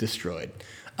subsequently destroyed.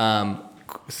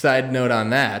 Side note on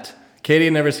that, Katie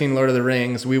had never seen Lord of the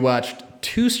Rings. We watched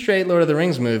 2 straight Lord of the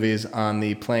Rings movies on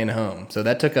the plane home. So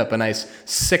that took up a nice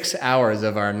 6 hours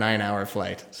of our 9-hour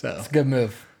flight. So it's a good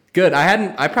move. Good.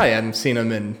 I probably hadn't seen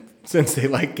them since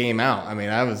they came out. I mean,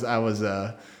 I was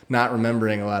not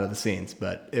remembering a lot of the scenes,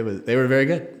 but they were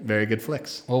very good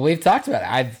flicks. Well, we've talked about it.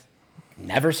 I've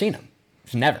never seen them.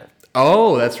 Never.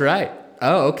 Oh, that's right.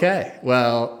 Oh, okay.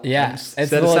 Well, yeah,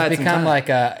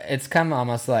 it's come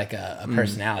almost like a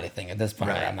personality thing at this point.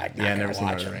 Right. Where I'm like, never seen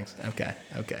Lord of the Rings. Okay.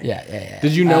 Yeah.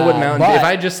 Did you know what Mountain? If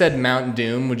I just said Mount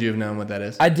Doom, would you have known what that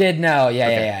is? I did know.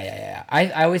 Yeah.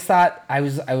 I always thought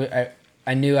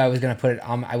I knew I was going to put it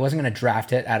on. I wasn't going to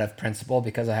draft it out of principle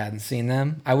because I hadn't seen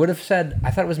them. I would have said,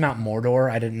 I thought it was Mount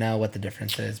Mordor. I didn't know what the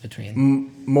difference is between.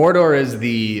 Mordor is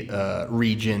the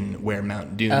region where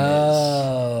Mount Doom is.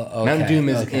 Oh, okay. Mount Doom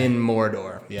is in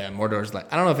Mordor. Yeah, Mordor's I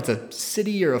don't know if it's a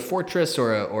city or a fortress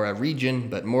or a region,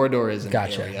 but Mordor is an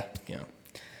area. Yeah.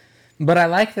 But I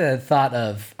like the thought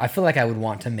of, I feel like I would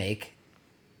want to make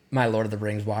my Lord of the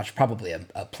Rings watch probably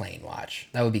a plane watch.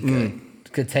 That would be good.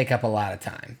 Could take up a lot of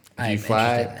time. If you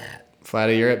fly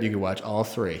to Europe, you could watch all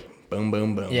 3. Boom,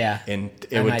 boom, boom. Yeah. And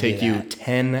it would take you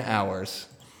 10 hours.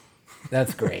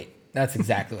 That's great. That's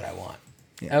exactly what I want.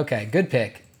 Yeah. Okay, good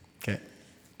pick. Okay.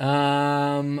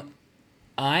 I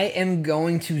am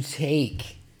going to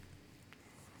take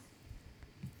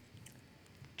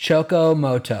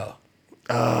Chocomoto.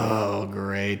 Oh,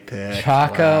 great pick.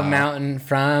 Choco Mountain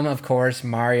from, of course,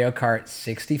 Mario Kart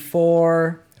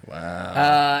 64.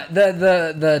 Wow.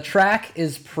 The track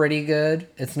is pretty good.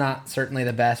 It's not certainly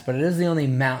the best, but it is the only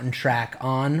mountain track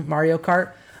on Mario Kart.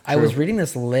 True. I was reading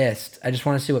this list. I just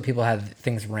want to see what people have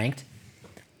things ranked.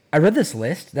 I read this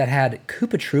list that had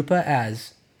Koopa Troopa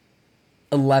as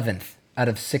 11th out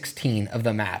of 16 of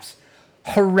the maps.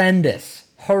 Horrendous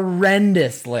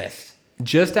list.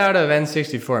 Just out of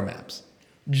N64 maps.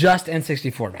 Just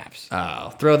N64 maps. Oh,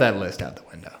 throw that list out the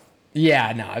window.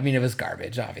 Yeah, no, I mean, it was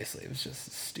garbage, obviously. It was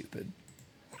just stupid.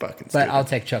 Fucking stupid. But I'll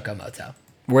take Chocomoto.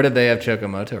 Where did they have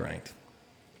Chocomoto ranked?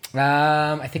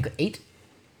 I think 8.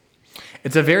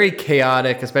 It's a very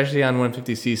chaotic, especially on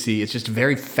 150cc. It's just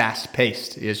very fast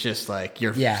paced. It's just like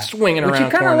you're swinging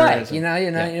around corners. Which you kind of like, you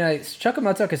know.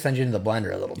 Chocomoto can send you into the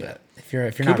blender a little bit if you're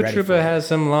not ready. Koopa Troopa has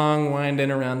some long winding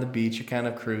around the beach. You're kind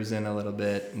of cruising a little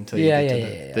bit until you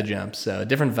get to the jumps. So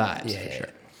different vibes for sure.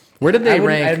 Where did they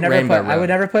rank Rainbow Road? I would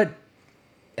never put.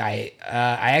 I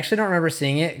actually don't remember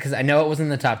seeing it because I know it was in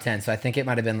the top 10. So I think it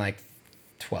might have been like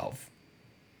 12.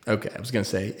 Okay, I was gonna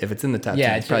say if it's in the top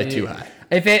 10, it's probably too high.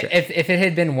 If it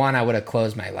had been 1, I would have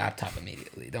closed my laptop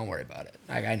immediately. Don't worry about it.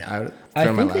 I know. I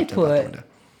think they put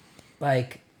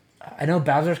like I know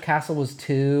Bowser's Castle was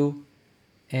 2,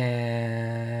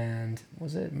 and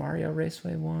was it Mario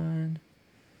Raceway 1?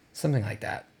 Something like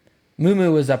that. Moo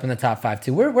Moo was up in the top 5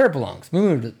 too. Where it belongs.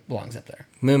 Moo Moo belongs up there.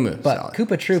 Moo Moo, but solid.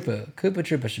 Koopa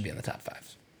Troopa should be in the top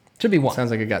 5. Should be 1. Sounds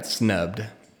like it got snubbed.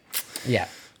 Yeah.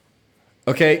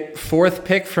 Okay, 4th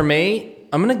pick for me.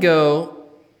 I'm going to go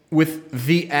with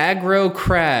the Aggro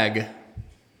Crag.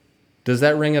 Does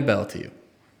that ring a bell to you?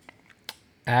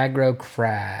 Aggro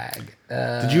Crag.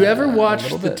 Did you ever watch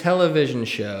the television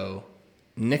show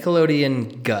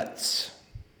Nickelodeon Guts?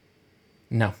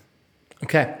 No.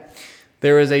 Okay.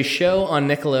 There was a show on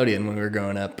Nickelodeon when we were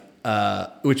growing up,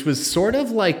 which was sort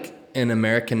of like an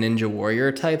American Ninja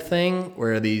Warrior type thing,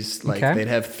 where these they'd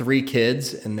have 3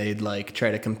 kids and they'd like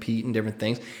try to compete in different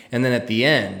things, and then at the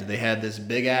end they had this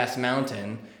big ass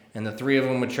mountain, and the 3 of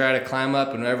them would try to climb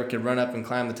up, and whoever could run up and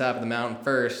climb the top of the mountain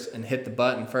first and hit the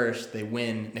button first, they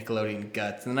win Nickelodeon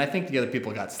Guts. And then I think the other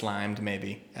people got slimed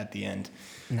maybe at the end.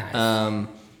 Nice.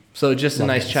 So just a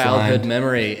nice childhood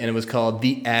memory, and it was called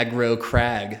the Aggro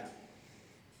Crag.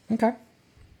 Okay.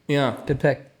 Yeah. Good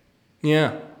pick.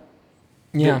 Yeah.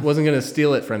 Yeah. Wasn't going to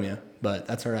steal it from you, but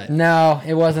that's all right. No,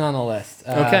 it wasn't on the list.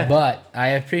 Okay. But I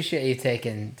appreciate you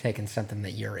taking something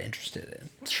that you're interested in.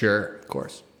 Sure, of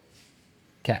course.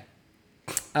 Okay.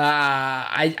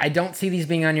 I don't see these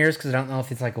being on yours because I don't know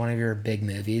if it's like one of your big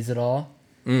movies at all.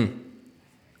 I'm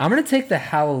going to take the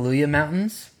Hallelujah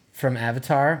Mountains from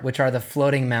Avatar, which are the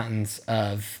floating mountains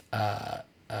of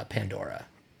Pandora.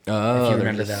 Oh, if you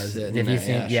remember those. Have you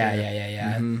seen?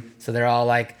 Yeah. Mm-hmm. So they're all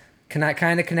like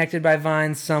kind of connected by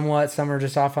vines somewhat. Some are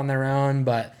just off on their own,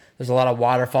 but there's a lot of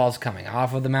waterfalls coming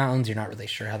off of the mountains. You're not really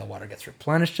sure how the water gets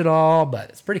replenished at all, but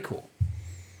it's pretty cool.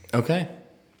 Okay.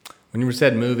 When you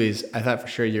said movies, I thought for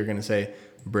sure you were going to say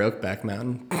Brokeback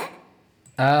Mountain.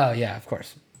 Oh, yeah, of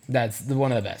course. That's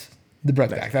one of the best. The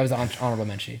Brokeback. That was the honorable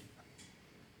mention.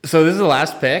 So this is the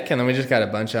last pick, and then we just got a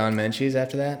bunch of on-menchies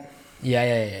after that?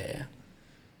 Yeah.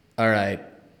 All right.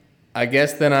 I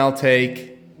guess then I'll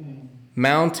take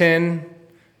Mountain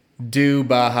Dew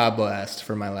Baja Blast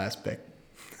for my last pick.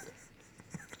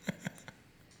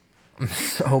 I'm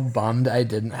so bummed I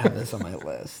didn't have this on my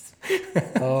list.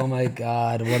 Oh my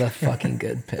God, what a fucking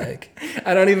good pick.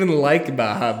 I don't even like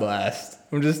Baja Blast.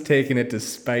 I'm just taking it to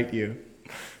spite you.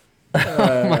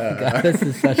 Oh my God, this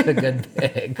is such a good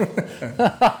pick.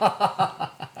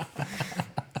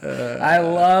 I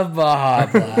love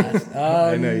Baja Blast. Oh,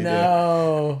 I know you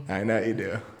no. do. I know you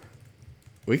do.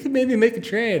 We could maybe make a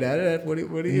trade out of that. What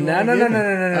do you No, want to no.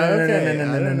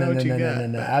 I don't know what you got.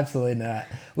 No, absolutely not.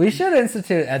 We should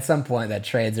institute at some point that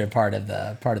trades are part of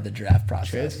the draft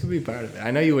process. Trades could be part of it.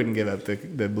 I know you wouldn't give up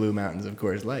the Blue Mountains of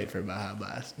Coors Light for Baja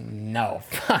Blast. No,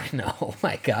 fuck no. Oh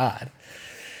my God.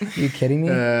 Are you kidding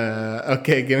me?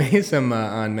 Okay, give me some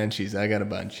on Menchies. I got a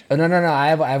bunch. Oh, no. I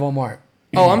have one more.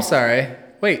 Oh, I'm sorry.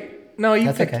 Wait. No, you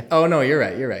That's picked. okay. Oh, no, you're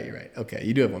right. Okay,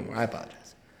 you do have one more. I apologize.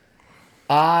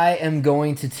 I am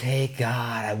going to take.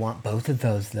 God, I want both of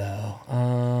those though.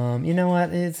 You know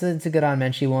what? It's a good on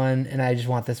Menchie one, and I just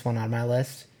want this one on my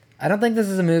list. I don't think this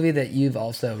is a movie that you've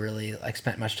also really like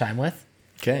spent much time with.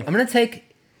 Okay. I'm gonna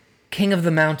take King of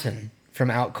the Mountain from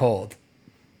Out Cold.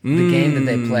 The game that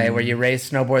they play where you raise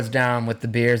snowboards down with the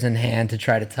beers in hand to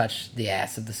try to touch the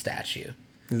ass of the statue.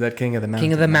 Is that King of the Mountain?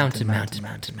 King of the Mountain.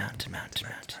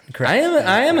 Correct.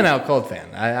 I am an Out Cold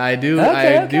fan. I do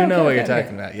know what you're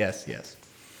talking about. Yes.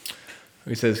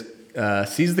 He says,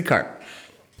 seize the cart.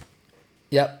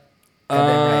 Yep.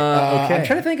 Right. Okay. I'm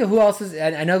trying to think of who else is.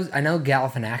 I know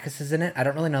Galifianakis is in it. I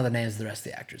don't really know the names of the rest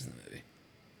of the actors in the movie.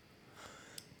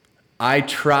 I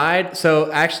tried.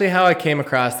 So actually how I came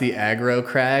across the aggro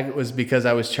crag was because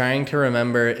I was trying to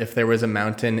remember if there was a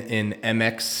mountain in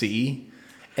MXC,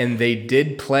 and they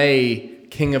did play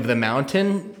King of the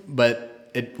Mountain,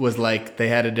 but it was like they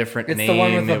had a different name. It's the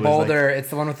one with the boulder. It's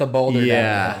the one with the boulder. Yeah.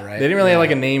 Down the hill, right? They didn't really have like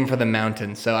a name for the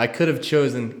mountain. So I could have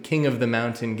chosen King of the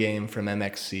Mountain game from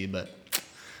MXC, but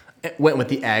went with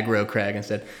the aggro crag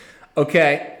instead.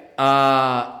 Okay.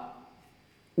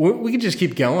 We could just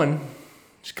keep going.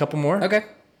 Just a couple more. Okay.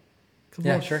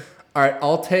 Sure. All right, I'm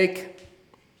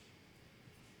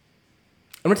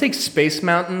gonna take Space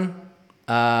Mountain.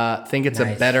 Think it's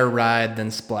a better ride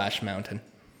than Splash Mountain.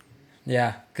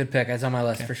 Yeah, good pick. It's on my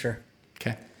list for sure.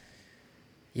 Okay.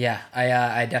 Yeah,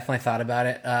 I definitely thought about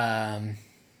it. I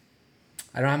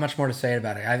don't have much more to say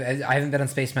about it. I haven't been on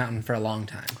Space Mountain for a long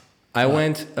time. I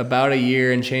went about a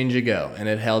year and change ago, and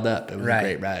it held up. It was a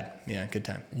great ride. Yeah, good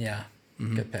time. Yeah,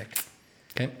 good pick.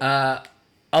 Okay.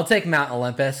 I'll take Mount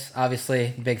Olympus.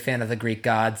 Obviously, big fan of the Greek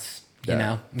gods. You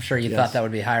know, I'm sure you thought that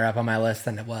would be higher up on my list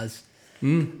than it was.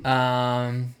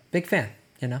 Big fan.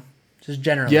 You know, just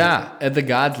generally. Yeah, the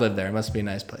gods live there. It must be a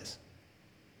nice place.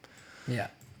 Yeah.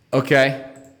 Okay.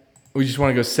 We just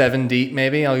want to go 7 deep,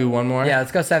 maybe. I'll do one more. Yeah,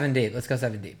 let's go 7 deep.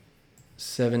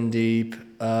 7 deep.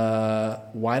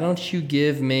 Why don't you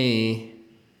give me?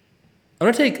 I'm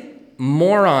gonna take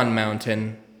Moron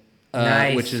Mountain.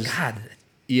 Nice. Which is God.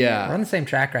 Yeah. We're on the same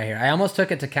track right here. I almost took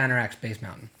it to counteract Space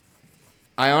Mountain.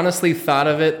 I honestly thought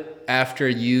of it after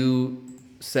you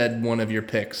said one of your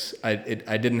picks. I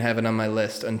didn't have it on my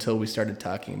list until we started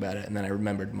talking about it, and then I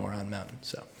remembered Moron Mountain.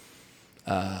 So,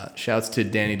 shouts to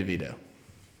Danny DeVito.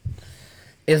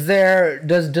 Does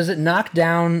it knock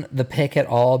down the pick at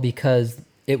all because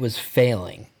it was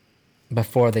failing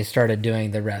before they started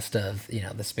doing the rest of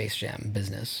the Space Jam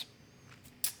business?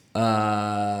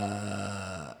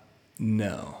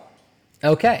 No.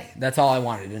 Okay, that's all I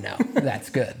wanted to know. That's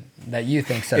good that you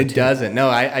think so. It doesn't. No,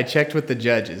 I checked with the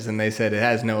judges and they said it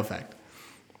has no effect.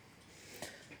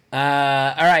 All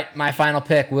right, my final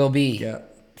pick will be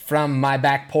from my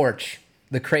back porch,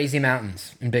 the Crazy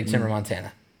Mountains in Big Timber,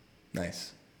 Montana.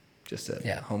 Nice. Just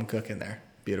a home cook in there.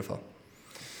 Beautiful.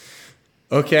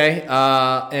 Okay.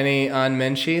 Any on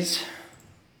Menchie's?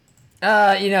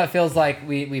 It feels like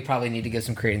we probably need to give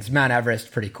some credence. Mount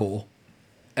Everest, pretty cool.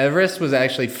 Everest was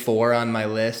actually 4 on my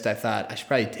list. I thought I should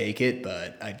probably take it,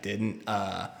 but I didn't.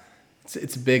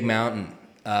 It's a big mountain.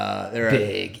 There are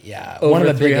One over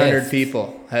of the 300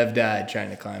 people have died trying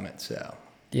to climb it. So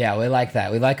yeah, we like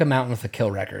that. We like a mountain with a kill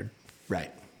record.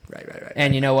 Right.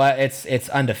 And you know what? It's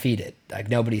undefeated. Like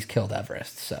nobody's killed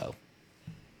Everest. So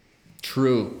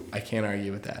true. I can't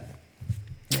argue with that.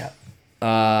 Yeah.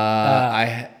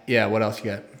 What else you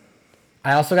got?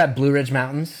 I also got Blue Ridge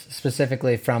Mountains,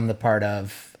 specifically from the part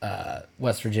of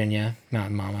West Virginia,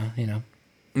 Mountain Mama,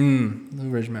 Blue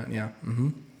Ridge Mountain, yeah. Mm-hmm.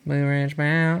 Blue Ridge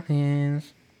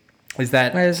Mountains. Is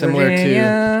that West similar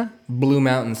Virginia. to Blue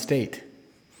Mountain State?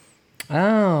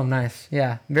 Oh, nice.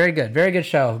 Yeah, very good. Very good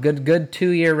show. Good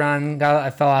 2-year run.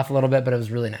 I fell off a little bit, but it was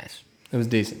really nice. It was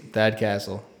decent. Thad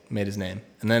Castle made his name.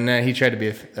 And then he tried to be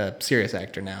a serious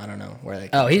actor now. I don't know where they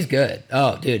came he's good.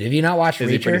 Oh, dude, have you not watched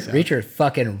Reacher? Reacher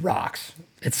fucking rocks.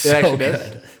 It's so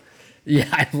good. Yeah,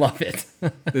 I love it.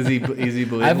 Is he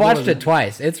believable? I've watched it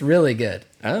twice. It's really good.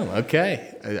 Oh,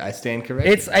 okay. I stand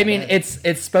corrected.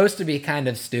 It's supposed to be kind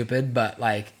of stupid, but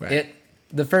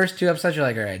the first 2 episodes you're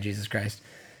like, all right, Jesus Christ.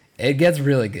 It gets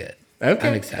really good. Okay.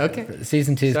 I'm excited. Okay.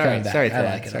 Season 2 is coming back. I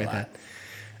like it a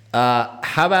lot.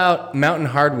 How about Mountain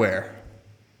Hardware?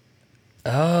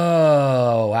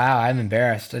 Oh, wow. I'm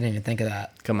embarrassed. I didn't even think of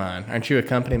that. Come on. Aren't you a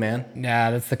company man?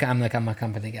 Yeah, I'm a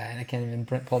company guy, and I can't even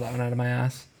pull that one out of my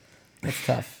ass. That's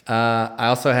tough. I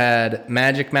also had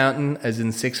Magic Mountain, as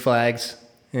in Six Flags.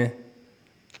 And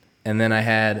then I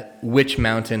had Witch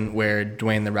Mountain, where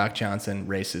Dwayne "The Rock" Johnson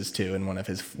races to in one of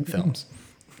his films.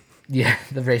 Yeah,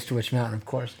 the race to Witch Mountain, of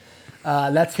course.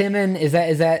 That's him and is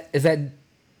that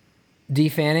Dee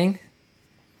Fanning?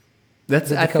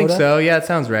 I think so. Yeah, it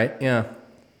sounds right. Yeah.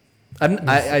 I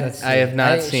have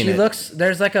not seen it.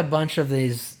 There's like a bunch of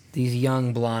these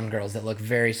young blonde girls that look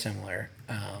very similar.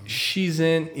 She's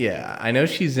in. Yeah, I know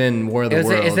she's in War of the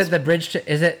Worlds. Is it the bridge to?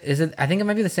 Is it? I think it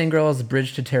might be the same girl as the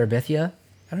Bridge to Terabithia. I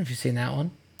don't know if you've seen that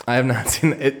one. I have not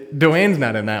seen it. Dwayne's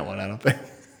not in that one. I don't think.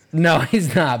 No,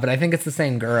 he's not. But I think it's the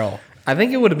same girl. I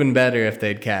think it would have been better if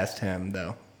they'd cast him,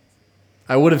 though.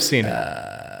 I would have seen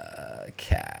it.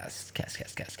 Cast.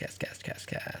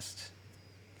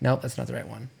 Nope, that's not the right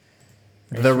one.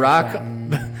 The Rock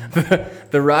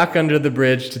under the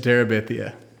bridge to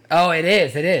Terabithia. Oh, it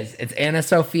is. It's Anna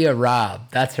Sophia Robb.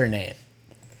 That's her name.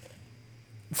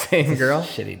 Same girl?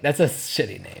 Shitty. That's a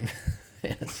shitty name.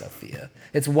 Anna Sophia.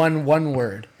 It's one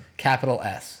word, capital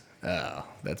S. Oh,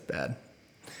 that's bad.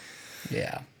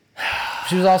 Yeah.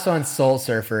 She was also on Soul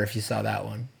Surfer, if you saw that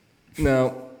one.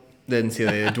 No, didn't see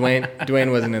that either.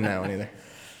 Dwayne wasn't in that one either.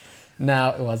 No,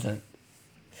 it wasn't.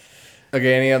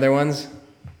 Okay, any other ones?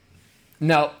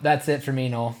 No, that's it for me,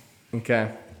 Noel.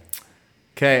 Okay,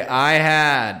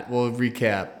 we'll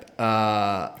recap.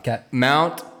 Okay.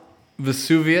 Mount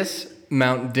Vesuvius,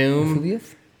 Mount Doom.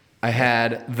 Vesuvius? I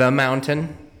had The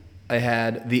Mountain. I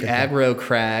had the Aggro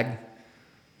Crag.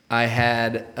 I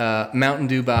had Mountain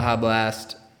Dew Baja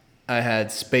Blast. I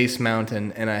had Space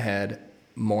Mountain, and I had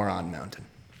Moron Mountain.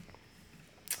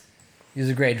 It was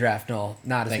a great draft, Noel.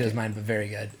 Not as Thank good you. as mine, but very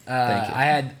good. Thank you. I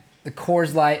had the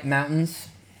Coors Light Mountains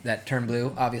that turn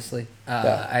blue, obviously.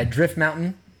 Yeah. I had Drift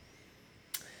Mountain.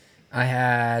 I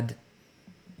had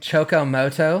Choco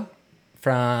Moto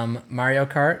from Mario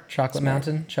Kart, Chocolate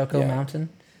Mountain, Choco Mountain.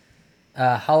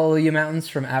 Hallelujah Mountains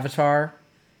from Avatar.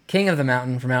 King of the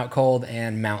Mountain from Out Cold,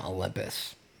 and Mount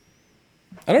Olympus.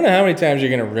 I don't know how many times you're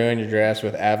going to ruin your drafts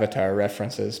with Avatar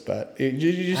references, but you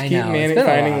just keep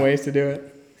finding ways to do it.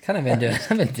 I've been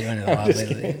doing it a lot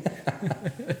lately.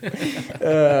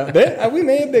 We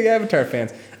may have big Avatar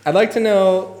fans. I'd like to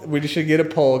know, we should get a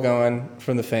poll going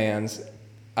from the fans.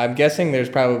 I'm guessing there's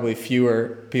probably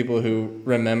fewer people who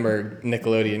remember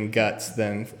Nickelodeon Guts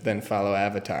than follow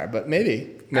Avatar, but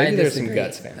maybe there's some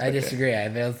Guts fans. I disagree.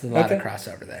 There's a lot of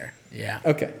crossover there. Yeah.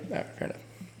 Okay. All right, fair enough.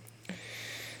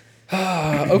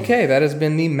 Okay, that has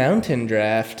been the Mountain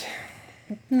Draft.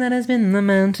 That has been the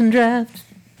Mountain Draft.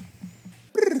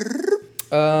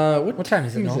 What time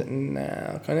is it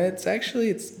now? It's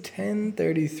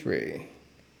 10:33.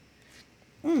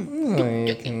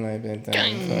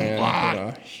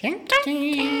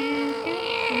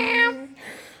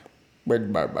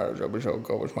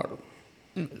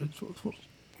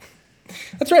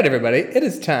 That's right, everybody. It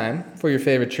is time for your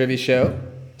favorite trivia show,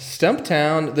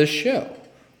 Stumptown the Show,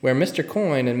 where Mr.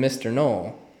 Coyne and Mr.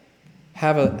 Knoll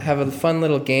have a fun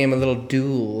little game, a little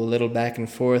duel, a little back and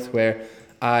forth where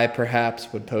I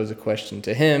perhaps would pose a question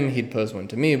to him, he'd pose one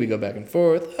to me, we go back and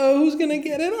forth. Oh, who's going to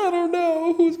get it? I don't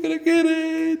know. Who's going to get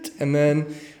it? And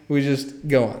then we just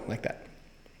go on like that.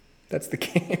 That's the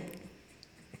game.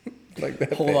 Like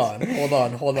that. Hold on.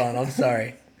 I'm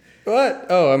sorry. What?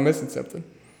 Oh, I'm missing something.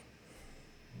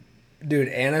 Dude,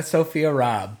 Anna Sophia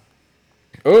Robb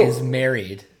Oh. is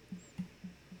married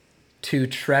to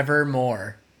Trevor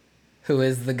Moore, who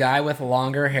is the guy with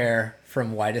longer hair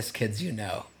from Whitest Kids You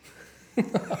Know.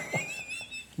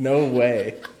 No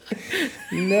way.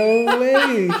 No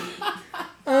way.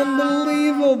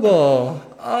 Unbelievable.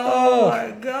 Oh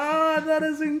my God, that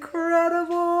is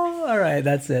incredible. All right,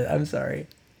 that's it. I'm sorry.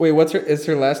 Wait, is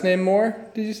her last name Moore,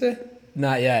 did you say?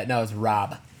 Not yet. No, it's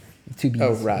Rob. 2 B's.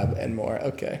 Oh, Rob and Moore.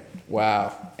 Okay.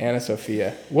 Wow. Anna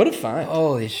Sophia. What a find.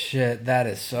 Holy shit, that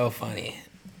is so funny.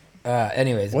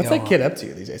 Anyways, what's that kid up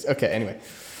to these days? Okay, anyway.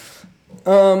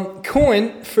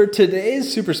 Coyne, for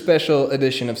today's super special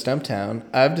edition of Stumptown,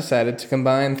 I've decided to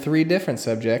combine 3 different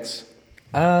subjects.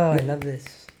 Oh, I love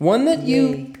this. One that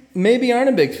you maybe aren't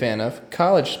a big fan of,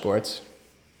 college sports.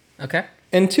 Okay.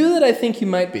 And 2 that I think you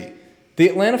might be. The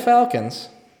Atlanta Falcons.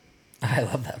 I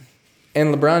love them.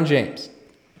 And LeBron James.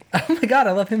 Oh my God,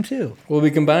 I love him too. We'll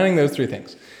be combining those 3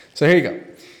 things. So here you go.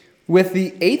 With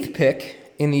the 8th pick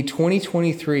in the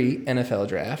 2023 NFL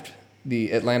Draft,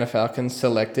 the Atlanta Falcons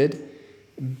selected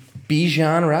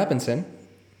Bijan Robinson,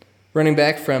 running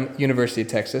back from University of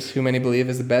Texas, who many believe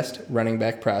is the best running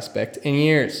back prospect in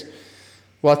years.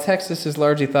 While Texas is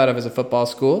largely thought of as a football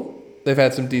school, they've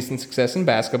had some decent success in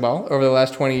basketball. Over the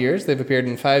last 20 years, they've appeared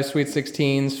in 5 Sweet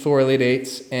 16s, 4 Elite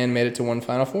 8s, and made it to 1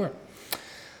 Final Four.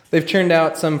 They've churned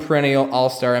out some perennial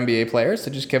all-star NBA players,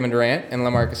 such as Kevin Durant and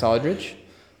LaMarcus Aldridge.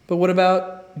 But what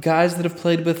about guys that have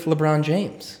played with LeBron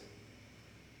James?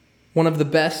 One of the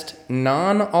best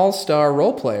non-all-star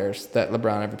role players that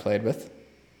LeBron ever played with.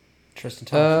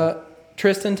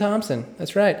 Tristan Thompson,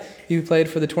 that's right. He played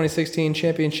for the 2016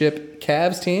 championship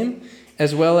Cavs team,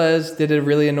 as well as did a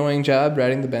really annoying job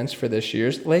riding the bench for this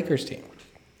year's Lakers team.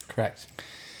 Correct.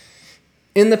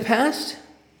 In the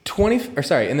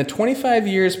 25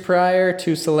 years prior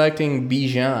to selecting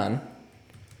Bijan,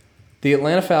 the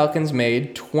Atlanta Falcons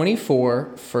made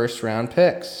 24 first-round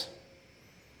picks.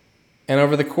 And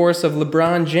over the course of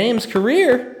LeBron James'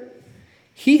 career,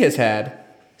 he has had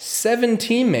 7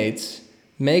 teammates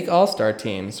make all-star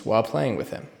teams while playing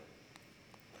with him.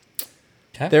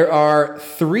 Okay. There are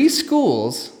 3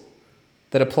 schools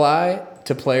that apply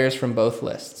to players from both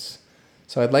lists.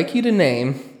 So I'd like you to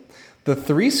name the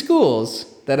 3 schools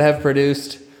that have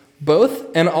produced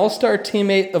both an all-star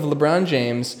teammate of LeBron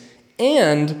James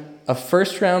and a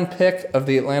first-round pick of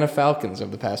the Atlanta Falcons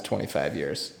over the past 25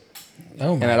 years.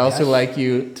 Oh my And I'd also gosh. like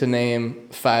you to name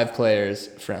 5 players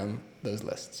from those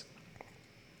lists.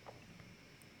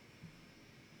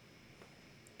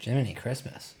 Jiminy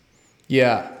Christmas.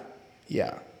 Yeah.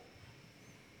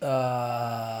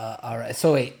 All right.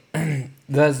 So wait,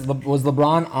 was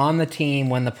LeBron on the team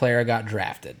when the player got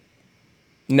drafted?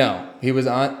 No, he was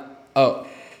on. Oh,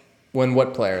 when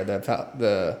what player?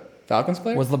 The Falcons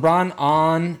player? Was LeBron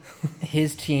on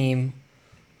his team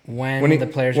when the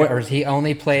players, or has he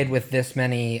only played with this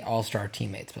many All-Star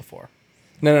teammates before?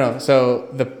 No. So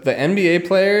the NBA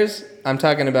players, I'm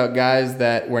talking about guys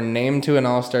that were named to an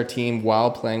All-Star team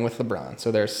while playing with LeBron.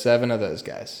 So there's 7 of those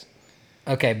guys.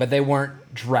 Okay, but they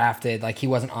weren't drafted. Like he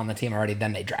wasn't on the team already.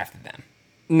 Then they drafted them.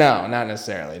 No, not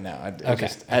necessarily. No.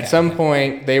 At some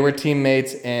point, they were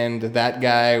teammates, and that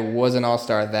guy was an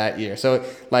All-Star that year. So,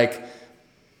 like,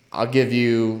 I'll give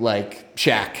you, like,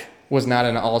 Shaq was not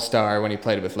an All-Star when he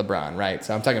played with LeBron, right?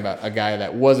 So I'm talking about a guy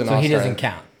that was an All-Star. So he doesn't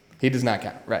count. He does not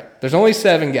count, right. There's only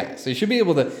 7 guys. So you should be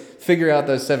able to figure out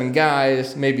those 7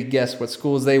 guys, maybe guess what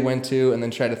schools they went to, and then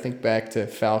try to think back to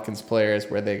Falcons players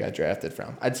where they got drafted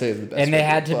from. I'd say the best. And they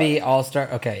had to be All-Star.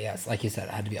 Okay, yes. Like you said,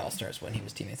 it had to be All-Stars when he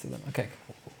was teammates with them. Okay,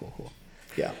 cool.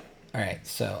 Yeah. All right,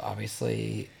 so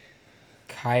obviously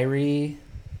Kyrie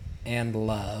and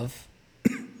Love.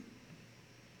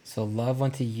 So Love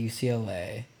went to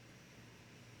UCLA.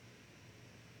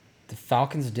 The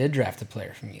Falcons did draft a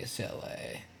player from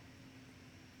UCLA.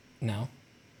 No,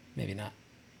 maybe not.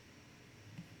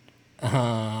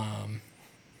 I'm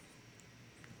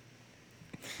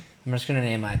just going to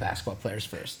name my basketball players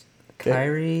first. Okay.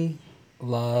 Kyrie,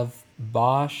 Love,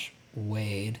 Bosch,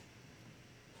 Wade,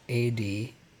 AD.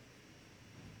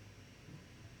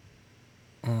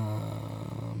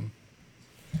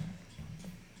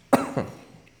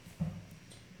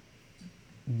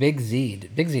 Big Z.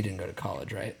 Big Z didn't go to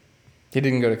college, right? He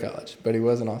didn't go to college, but he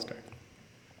was an All-Star.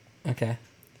 Okay.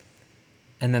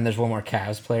 And then there's one more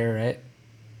Cavs player,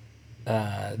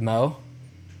 right? Mo?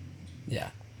 Yeah.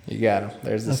 You got him.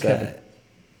 There's the 7.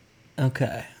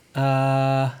 Okay.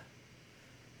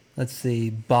 Let's see.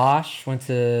 Bosch went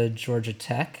to Georgia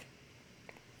Tech.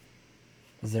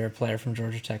 Was there a player from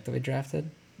Georgia Tech that we drafted?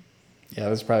 Yeah, that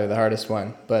was probably the hardest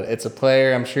one. But it's a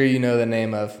player I'm sure you know the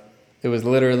name of. It was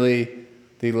literally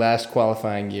the last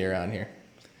qualifying year on here.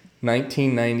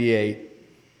 1998.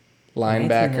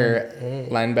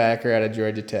 Linebacker out of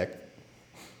Georgia Tech.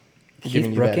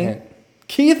 Keith Brooking?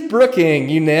 Keith Brooking.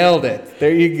 You nailed it.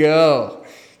 There you go.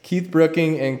 Keith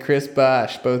Brooking and Chris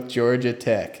Bosch, both Georgia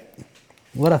Tech.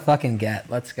 What a fucking get.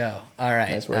 Let's go. All right.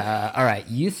 Nice work. All right.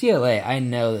 UCLA. I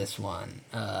know this one.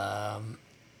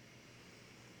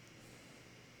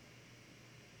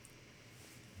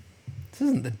 This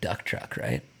isn't the duck truck,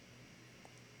 right?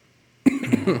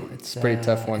 No, It's a pretty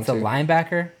tough one, it's too. a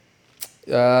linebacker?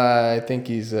 I think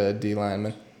he's a D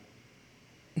lineman.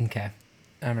 Okay.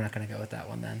 I'm not going to go with that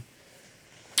one then.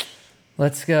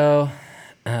 Let's go.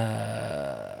 We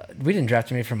didn't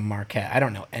draft anybody from Marquette. I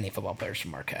don't know any football players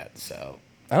from Marquette, so.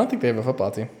 I don't think they have a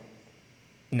football team.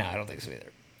 No, I don't think so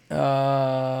either.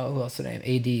 Who else did I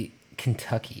name? AD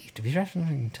Kentucky. Did we draft from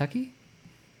Kentucky?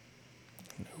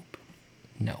 Nope.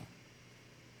 No.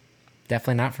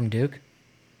 Definitely not from Duke.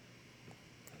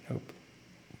 Nope.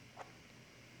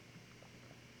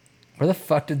 Where the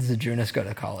fuck did Zadrunas go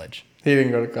to college? He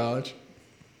didn't go to college.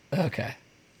 Okay.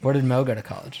 Where did Mo go to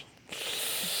college?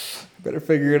 Better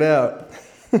figure it out.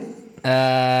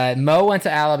 Mo went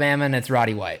to Alabama, and it's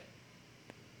Roddy White.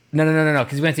 No,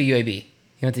 because he went to UAB.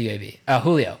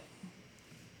 Julio.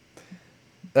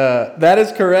 That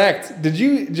is correct. Did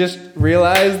you just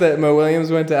realize that Mo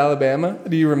Williams went to Alabama?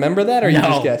 Do you remember that, or you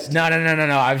just guessed? No.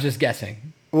 I was just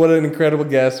guessing. What an incredible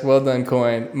guess. Well done,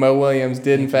 Coyne. Mo Williams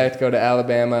did, in fact, go to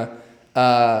Alabama.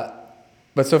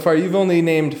 But so far, you've only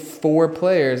named 4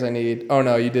 players I need. Oh,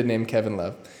 no, you did name Kevin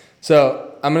Love.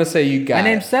 So I'm going to say you got I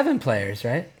named it. 7 players,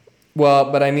 right?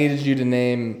 Well, but I needed you to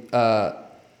name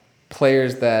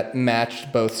players that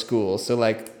matched both schools. So,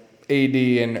 like, AD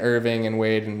and Irving and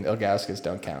Wade and Ilgauskas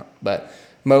don't count. But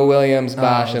Mo Williams,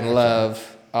 Bosch, and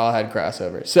Love all had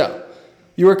crossovers. So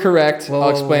you were correct. I'll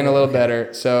explain a little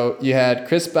better. So you had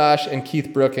Chris Bosch and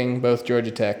Keith Brooking, both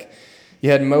Georgia Tech. You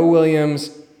had Mo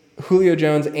Williams, Julio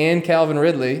Jones, and Calvin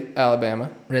Ridley, Alabama.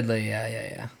 Ridley,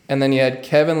 yeah. And then you had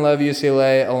Kevin Love,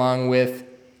 UCLA, along with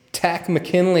Tack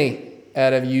McKinley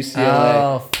out of UCLA.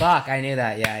 Oh, fuck. I knew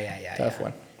that. Yeah. Tough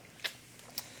one.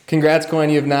 Congrats, Coyne.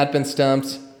 You have not been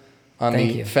stumped on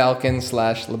Thank the you.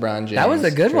 Falcon/LeBron James. That was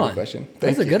a good one. Question. That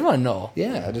was a good one, Noel.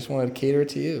 Yeah, I just wanted to cater it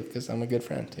to you because I'm a good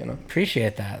friend, you know.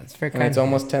 Appreciate that. It's very kind. And it's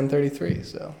almost 10:33,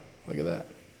 so look at that.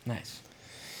 Nice.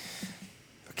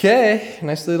 Okay,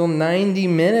 nice little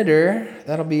 90-minuter.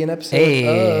 That'll be an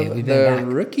episode of the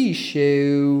Rookie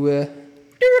Show.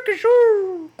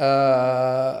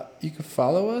 You can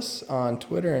follow us on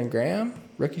Twitter and Gram,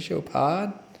 Rookie Show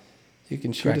Pod. You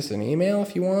can shoot us an email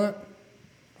if you want.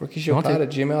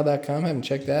 RookieShowPod@gmail.com. Haven't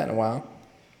checked that in a while.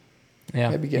 Yeah.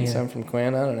 Maybe getting some from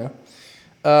Quinn. I don't know.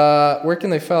 Where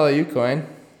can they follow you, Coyne?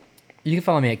 You can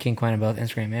follow me at King Coyne on both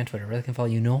Instagram and Twitter. Where they can follow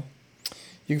you, Noel?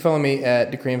 You can follow me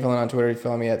at DeCreamVillain on Twitter. You can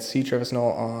follow me at C. Travis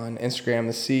Knoll on Instagram.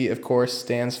 The C, of course,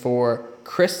 stands for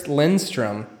Chris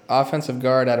Lindstrom, offensive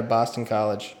guard out of Boston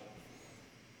College.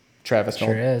 Travis Knoll.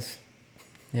 Sure is.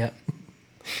 Yep.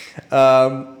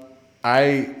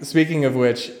 Speaking of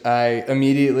which, I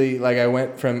immediately, I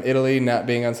went from Italy not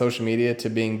being on social media to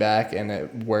being back,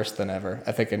 and worse than ever.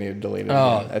 I think I need to delete it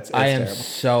again. It's I am terrible.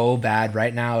 So bad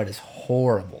right now. It is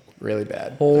horrible. Really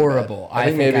bad. Horrible. Really bad. I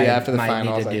think maybe after the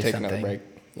finals, I'll take another break.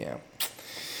 Yeah.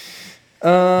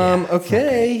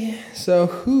 Okay. So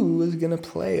who is going to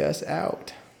play us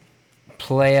out?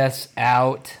 Play us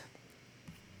out.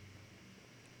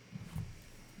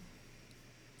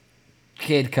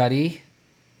 Kid Cudi.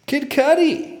 Kid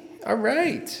Cudi. All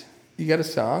right. You got a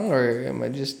song, or am I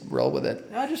just roll with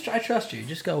it? No, I trust you.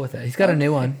 Just go with it. He's got a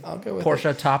new one. I'll go with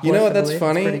Porsche it. Topless. You know what? That's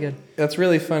funny. It's pretty good. That's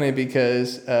really funny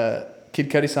because Kid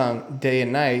Cudi song "Day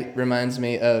and Night" reminds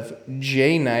me of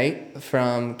J Knight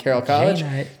from Carroll College.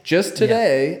 J-Knight. Just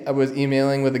today, I was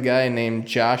emailing with a guy named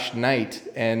Josh Knight,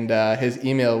 and his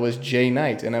email was J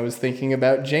Knight, and I was thinking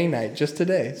about J Knight just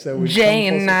today. So J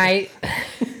and Night.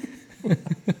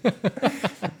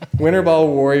 Winter Ball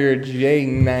Warrior J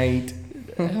Knight.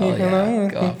 Oh yeah,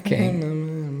 go up,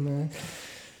 King.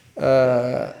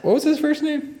 What was his first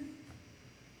name?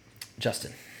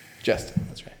 Justin. Justin.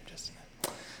 That's right. Justin.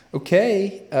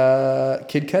 Okay.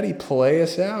 Kid Cudi, play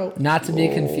us out. Not to be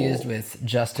confused with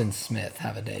Justin Smith.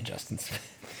 Have a day, Justin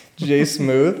Smith. J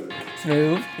Smooth.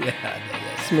 Smooth. Yeah.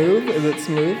 Smooth? Is it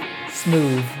smooth?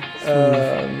 Smooth.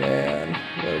 Oh, man.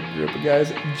 What a group of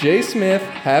guys. J Smith,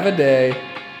 have a day.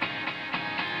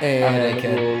 And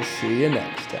we'll see you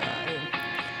next time.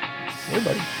 Hey,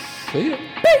 buddy. See ya.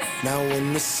 Peace. Now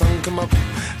when the sun come up,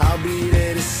 I'll be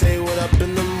there to say what up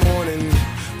in the morning.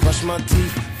 Brush my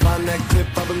teeth, find that clip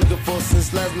I've been looking for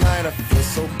since last night. I feel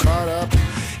so caught up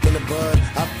in the bud.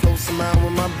 I float somehow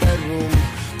in my bedroom.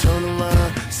 Turn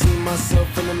around, see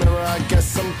myself in the mirror. I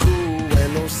guess I'm cool.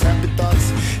 And those happy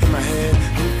thoughts in my head.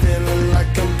 I'm feeling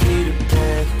like I'm Peter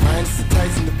Pan. Minds the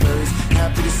tights and the birds.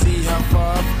 Happy to see how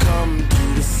far I've come to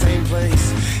the same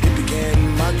place. It began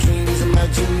in my dreams,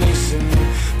 imagination.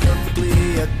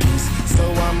 Perfectly at peace. So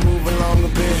I move along a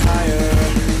bit higher.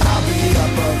 I'll be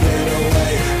up and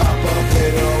away, up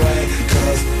and away.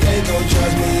 Cause they gon'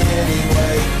 judge me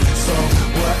anyway. So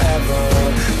whatever.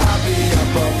 I'll be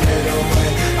up and away,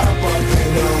 up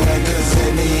and away. Cause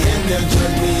in the end they'll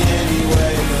judge me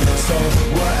anyway. So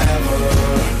whatever.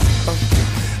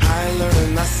 I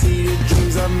learn, I see the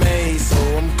dreams I made. So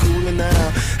I'm cooler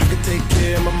now. I can take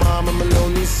care of my mom, I'm a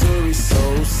lonely Surrey.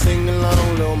 So sing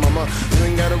along, little mama. You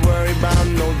ain't gotta worry about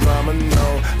no drama,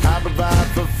 no. I provide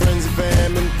for friends and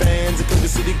fam and fans. I cook the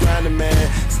city grinding, man.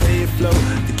 Stay afloat,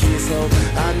 the kids hope.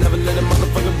 I never let a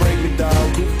motherfucker break me,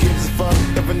 dog. Who gives a fuck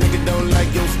if a nigga don't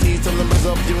like your steez? Tell them buzz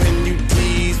up you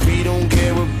NUTs. We don't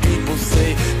care what people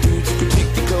say. Dudes, you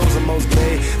critique the clothes I'm most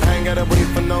gay. I ain't gotta wait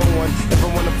for no one. If I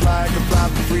wanna fly, I can fly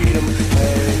for freedom.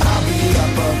 Hey, I'll be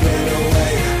up and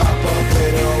away, up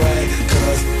and away.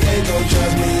 Cause they gon'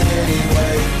 judge me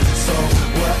anyway. So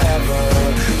whatever.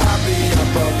 I'll be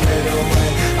up and away,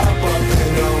 up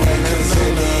and away. Cause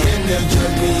in the end they'll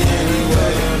judge me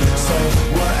anyway. So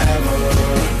whatever.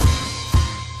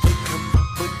 Wake up,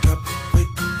 wake up,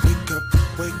 wake up, wake up,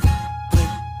 wake up,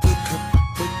 wake up,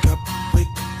 wake up,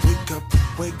 wake up, wake up, wake up,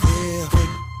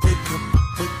 wake up,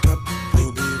 wake up.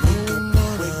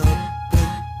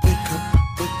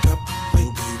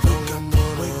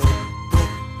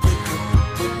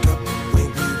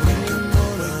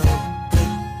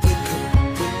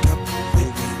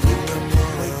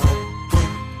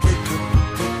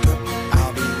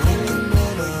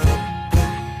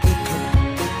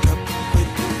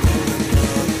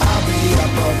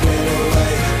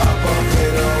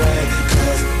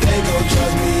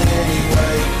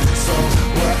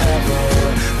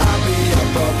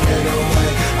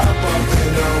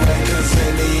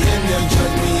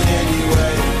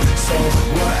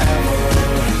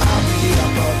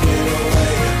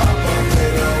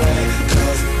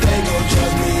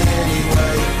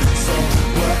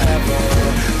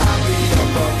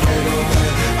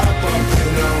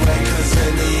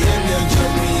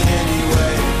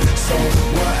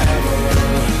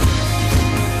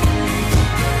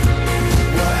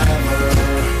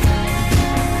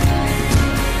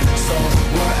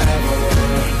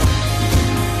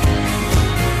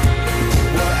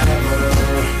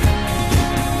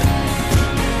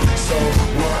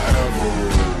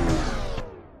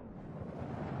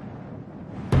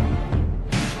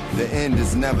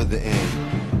 never the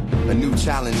end. A new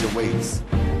challenge awaits.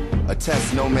 A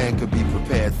test no man could be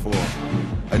prepared for.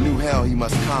 A new hell he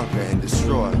must conquer and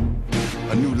destroy.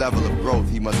 A new level of growth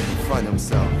he must confront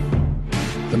himself.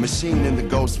 The machine and the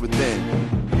ghost within.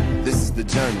 This is the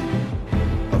journey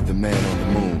of the man on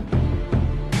the moon.